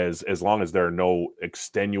long as there are no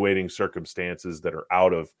extenuating circumstances that are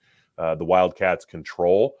out of the Wildcats'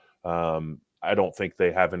 control, I don't think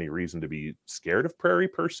they have any reason to be scared of Prairie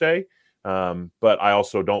per se. But I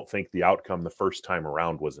also don't think the outcome the first time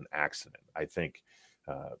around was an accident. I think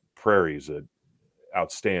Prairie's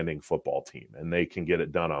outstanding football team, and they can get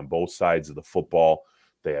it done on both sides of the football.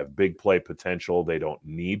 They have big play potential. They don't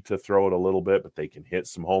need to throw it a little bit, but they can hit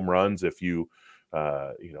some home runs if you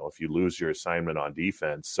lose your assignment on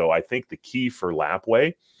defense. So I think the key for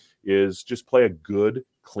Lapway is just play a good,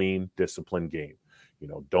 clean, disciplined game.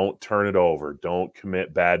 Don't turn it over. Don't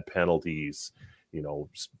commit bad penalties.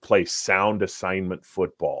 Play sound assignment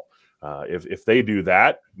football. If they do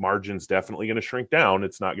that, margin's definitely going to shrink down.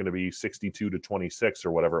 It's not going to be 62-26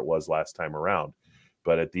 or whatever it was last time around.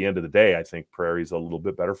 But at the end of the day, I think Prairie's a little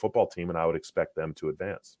bit better football team, and I would expect them to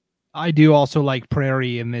advance. I do also like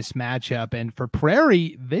Prairie in this matchup, and for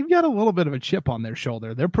Prairie, they've got a little bit of a chip on their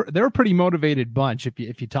shoulder. They're a pretty motivated bunch if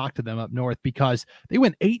you talk to them up north, because they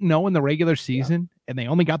went 8-0 in the regular season, and they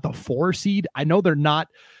only got the 4 seed. I know they're not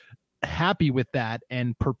happy with that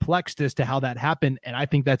and perplexed as to how that happened, and I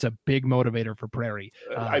think that's a big motivator for Prairie.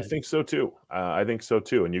 I think so too.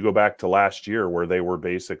 And you go back to last year where they were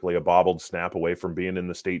basically a bobbled snap away from being in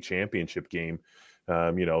the state championship game.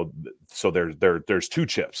 So there's 2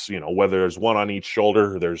 chips, whether there's one on each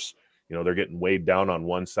shoulder, there's, they're getting weighed down on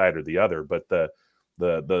one side or the other, but the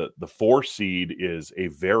 4 seed is a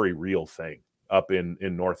very real thing up in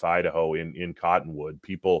North Idaho, in Cottonwood.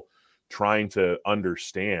 People trying to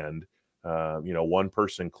understand, one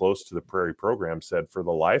person close to the Prairie program said, for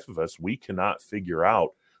the life of us, we cannot figure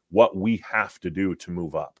out what we have to do to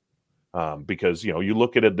move up. Because, you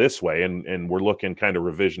look at it this way, and we're looking kind of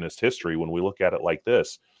revisionist history when we look at it like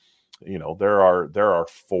this. There are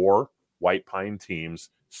 4 White Pine teams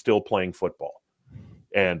still playing football,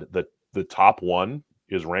 and the top one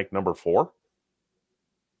is ranked number 4.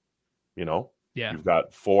 Yeah, you've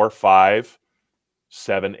got 4, 5,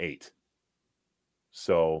 7, 8.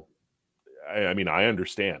 So, I mean, I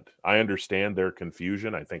understand their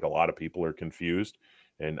confusion. I think a lot of people are confused,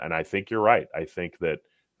 and I think you're right. I think that's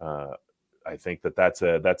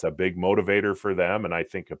a big motivator for them, and I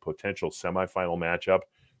think a potential semifinal matchup,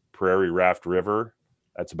 Prairie Raft River,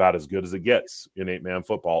 that's about as good as it gets in 8-man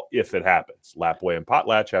football if it happens. Lapway and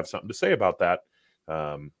Potlatch have something to say about that,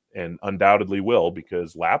 and undoubtedly will,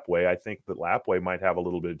 because I think that Lapway might have a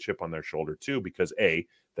little bit of chip on their shoulder too, because A,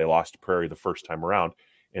 they lost to Prairie the first time around,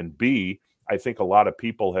 and B, I think a lot of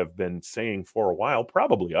people have been saying for a while,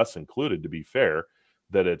 probably us included to be fair,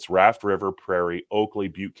 that it's Raft River, Prairie, Oakley,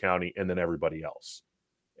 Butte County, and then everybody else.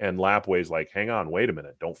 And Lapway's like, hang on, wait a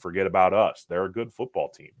minute. Don't forget about us. They're a good football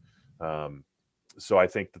team. So I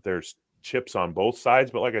think that there's chips on both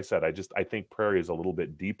sides. But like I said, I think Prairie is a little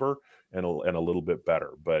bit deeper and a little bit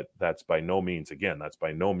better. But that's by no means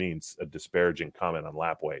a disparaging comment on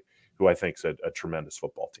Lapway, who I think is a tremendous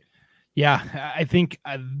football team. Yeah, I think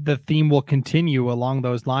the theme will continue along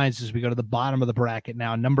those lines as we go to the bottom of the bracket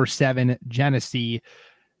now. Number 7, Genesee,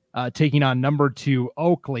 taking on number 2,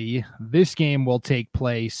 Oakley. This game will take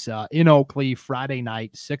place in Oakley Friday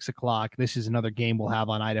night, 6:00. This is another game we'll have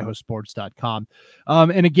on idahosports.com.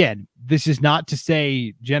 And again, this is not to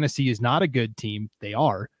say Genesee is not a good team. They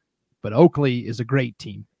are, but Oakley is a great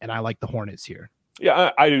team, and I like the Hornets here.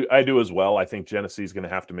 Yeah, I do as well. I think Genesee's going to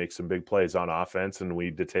have to make some big plays on offense, and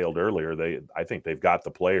we detailed earlier, I think they've got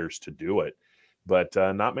the players to do it. But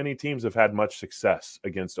not many teams have had much success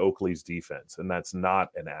against Oakley's defense, and that's not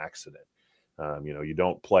an accident. You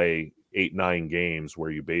don't play 8-9 games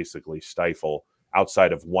where you basically stifle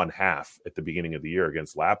outside of one half at the beginning of the year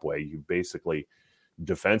against Lapway. You basically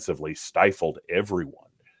defensively stifled everyone,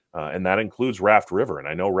 and that includes Raft River. And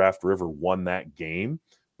I know Raft River won that game,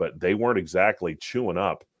 but they weren't exactly chewing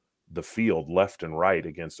up the field left and right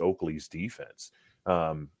against Oakley's defense.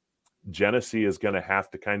 Genesee is going to have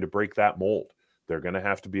to kind of break that mold. They're going to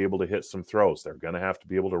have to be able to hit some throws. They're going to have to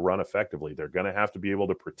be able to run effectively. They're going to have to be able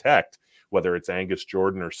to protect, whether it's Angus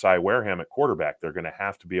Jordan or Cy Wareham at quarterback. They're going to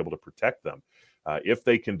have to be able to protect them. If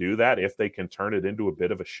they can do that, if they can turn it into a bit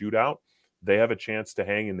of a shootout, they have a chance to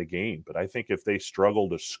hang in the game. But I think if they struggle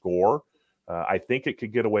to score, I think it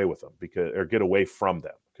could get away with them get away from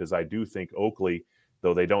them, because I do think Oakley,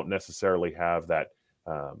 though they don't necessarily have that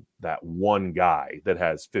one guy that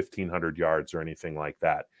has 1,500 yards or anything like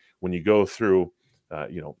that. When you go through,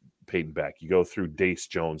 Peyton Beck, you go through Dace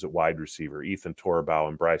Jones at wide receiver, Ethan Torbaugh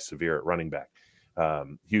and Bryce Severe at running back,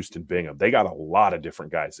 Houston Bingham. They got a lot of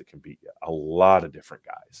different guys that can beat you, a lot of different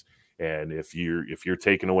guys. And if you're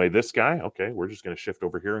taking away this guy, okay, we're just going to shift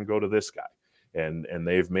over here and go to this guy. And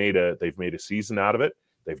they've made a season out of it.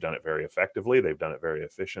 They've done it very effectively. They've done it very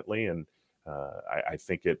efficiently. And I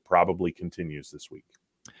think it probably continues this week.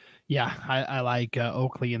 Yeah, I like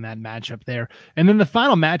Oakley in that matchup there. And then the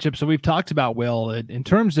final matchup, so we've talked about, Will, in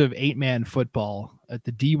terms of 8-man football, at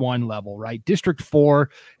the D1 level, right? District 4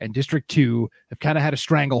 and District 2 have kind of had a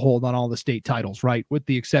stranglehold on all the state titles, right? With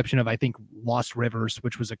the exception of, I think, Lost Rivers,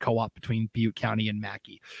 which was a co-op between Butte County and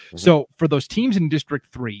Mackey. So for those teams in District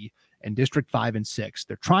 3 and District 5 and 6,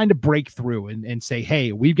 they're trying to break through and say,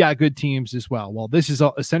 hey, we've got good teams as well. Well, this is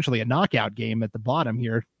essentially a knockout game at the bottom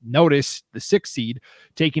here. Notice the 6 seed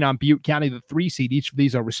taking on Butte County, the 3 seed. Each of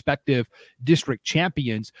these are respective district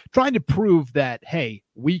champions, trying to prove that, hey,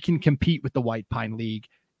 we can compete with the White Pine League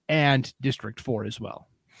and District 4 as well.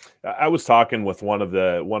 I was talking with one of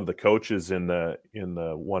the coaches in the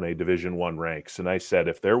 1A Division 1 ranks, and I said,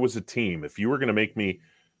 if there was a team, if you were going to make me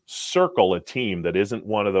circle a team that isn't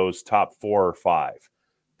one of those top 4 or 5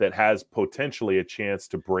 that has potentially a chance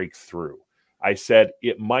to break through, I said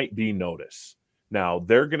it might be Notice. Now,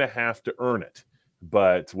 they're going to have to earn it,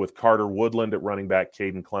 but with Carter Woodland at running back,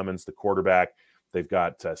 Caden Clemens, the quarterback, they've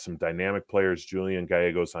got some dynamic players. Julian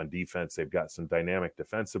Gallegos on defense. They've got some dynamic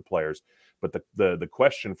defensive players. But the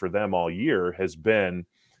question for them all year has been,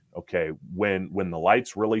 okay, when the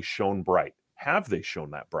lights really shone bright, have they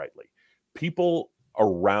shown that brightly? People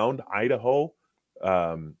around Idaho,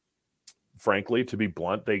 frankly, to be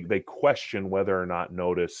blunt, they question whether or not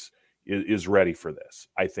Notice is ready for this.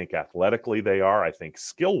 I think athletically they are. I think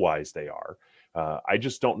skill-wise they are. I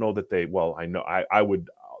just don't know that they, well, I know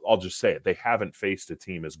I'll just say it. They haven't faced a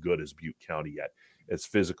team as good as Butte County yet, as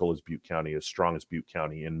physical as Butte County, as strong as Butte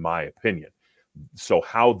County, in my opinion. So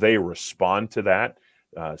how they respond to that,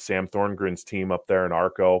 Sam Thorngren's team up there in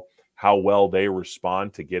Arco, how well they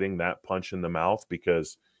respond to getting that punch in the mouth,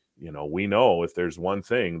 because, you know, we know if there's one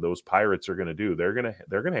thing those Pirates are going to do, they're going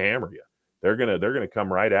to hammer you. They're going to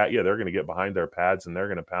come right at you. They're going to get behind their pads and they're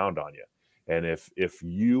going to pound on you. And if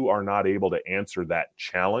you are not able to answer that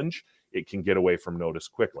challenge, it can get away from Notice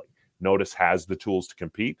quickly. Notice has the tools to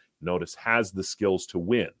compete. Notice has the skills to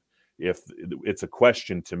win. If it's a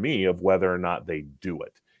question to me of whether or not they do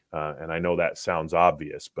it. And I know that sounds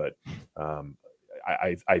obvious, but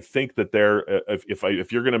I think that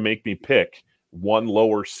if you're going to make me pick one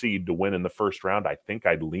lower seed to win in the first round, I think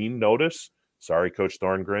I'd lean Notice. Sorry, Coach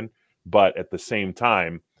Thorngren. But at the same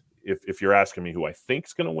time, if you're asking me who I think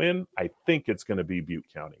is going to win, I think it's going to be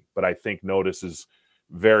Butte County. But I think Notice is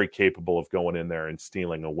very capable of going in there and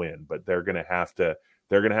stealing a win. But they're going to have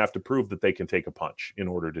to prove that they can take a punch in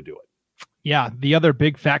order to do it. Yeah, the other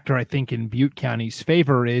big factor, I think, in Butte County's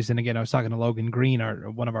favor is, and again, I was talking to Logan Green,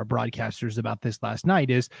 one of our broadcasters, about this last night,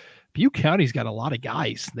 is Butte County's got a lot of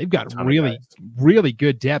guys. They've got really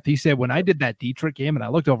good depth. He said, when I did that Dietrich game and I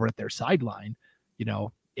looked over at their sideline, you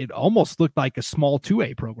know, it almost looked like a small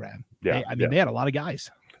 2A program. Yeah, they had a lot of guys.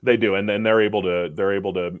 They do, and then they're able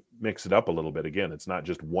to mix it up a little bit. Again, it's not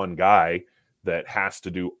just one guy that has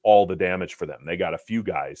to do all the damage for them. They got a few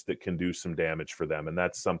guys that can do some damage for them, and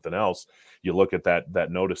that's something else. You look at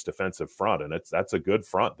that Notice defensive front, and that's a good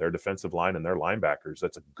front. Their defensive line and their linebackers,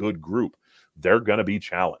 that's a good group. They're going to be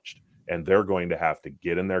challenged, and they're going to have to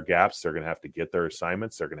get in their gaps. They're going to have to get their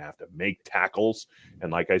assignments. They're going to have to make tackles.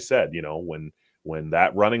 And like I said, you know, when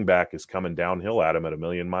that running back is coming downhill at them at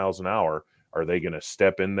 1,000,000 miles an hour, are they going to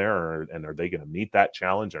step in there, and are they going to meet that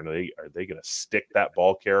challenge? Are they going to stick that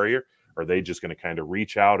ball carrier? Or are they just going to kind of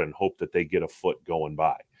reach out and hope that they get a foot going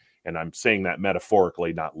by? And I'm saying that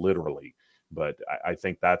metaphorically, not literally, but I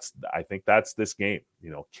think that's this game.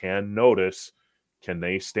 You know, can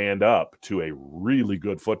they stand up to a really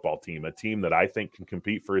good football team, a team that I think can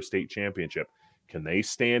compete for a state championship? Can they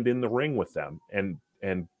stand in the ring with them and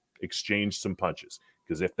exchange some punches?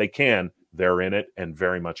 Because if they can, they're in it and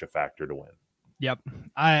very much a factor to win. Yep.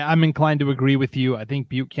 I'm inclined to agree with you. I think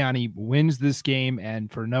Butte County wins this game,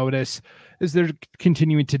 and for Notice, as they're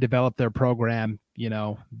continuing to develop their program, you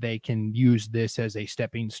know, they can use this as a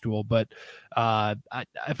stepping stool. But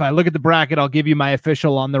if I look at the bracket, I'll give you my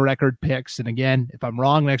official on the record picks. And again, if I'm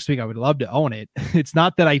wrong next week, I would love to own it. It's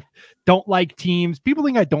not that I don't like teams. People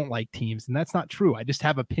think I don't like teams, and that's not true. I just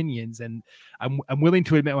have opinions, and I'm willing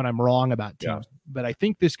to admit when I'm wrong about teams. Yeah. But I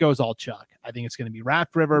think this goes all Chuck. I think it's going to be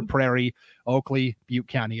Raft River, Prairie, Oakley, Butte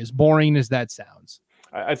County. As boring as that sounds.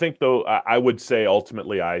 I think, though, I would say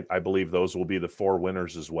ultimately I believe those will be the 4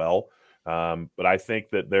 winners as well. But I think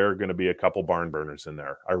that there are going to be a couple barn burners in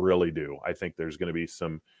there. I really do. I think there's going to be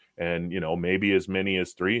some, and, you know, maybe as many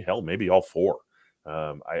as 3, hell, maybe all 4.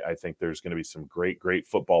 I think there's going to be some great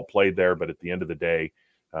football played there. But at the end of the day,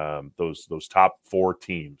 those top 4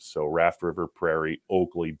 teams, so Raft River, Prairie,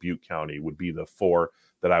 Oakley, Butte County, would be the 4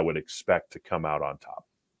 that I would expect to come out on top.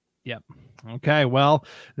 Yep. Okay. Well,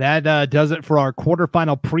 that does it for our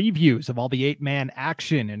quarterfinal previews of all the 8-man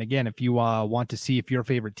action. And again, if you want to see if your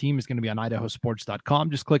favorite team is going to be on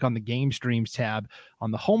idahosports.com, just click on the game streams tab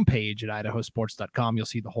on the homepage at idahosports.com. You'll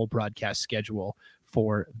see the whole broadcast schedule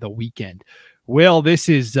for the weekend. Will, this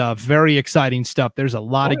is very exciting stuff. There's a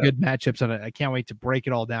lot of good matchups on it. I can't wait to break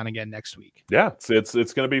it all down again next week. Yeah, it's going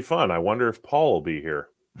to be fun. I wonder if Paul will be here.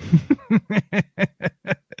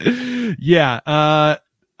 Yeah.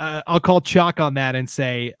 I'll call Chalk on that and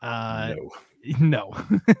say no.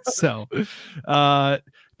 So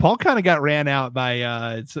Paul kind of got ran out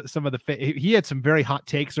by some of the he had some very hot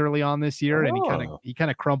takes early on this year, and he kind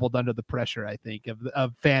of crumbled under the pressure, I think,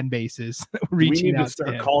 of fan bases reaching out to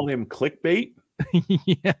start calling him Clickbait.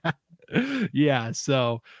 Yeah.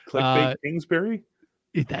 So Clickbait Kingsbury.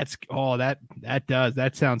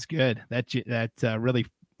 That sounds good. That really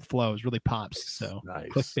flows, really pops. So nice.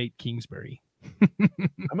 Clickbait Kingsbury. I'm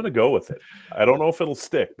going to go with it. I don't know if it'll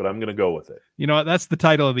stick, but I'm going to go with it. You know what? That's the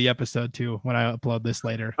title of the episode too, when I upload this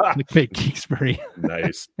later. Clickbait Kingsbury.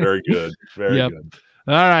 Nice. Very good. Very good.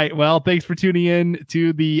 All right. Well, thanks for tuning in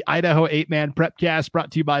to the Idaho 8-Man Prepcast,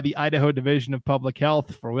 brought to you by the Idaho Division of Public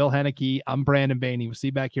Health. For Will Henneke, I'm Brandon Baney. We'll see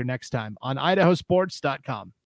you back here next time on idahosports.com.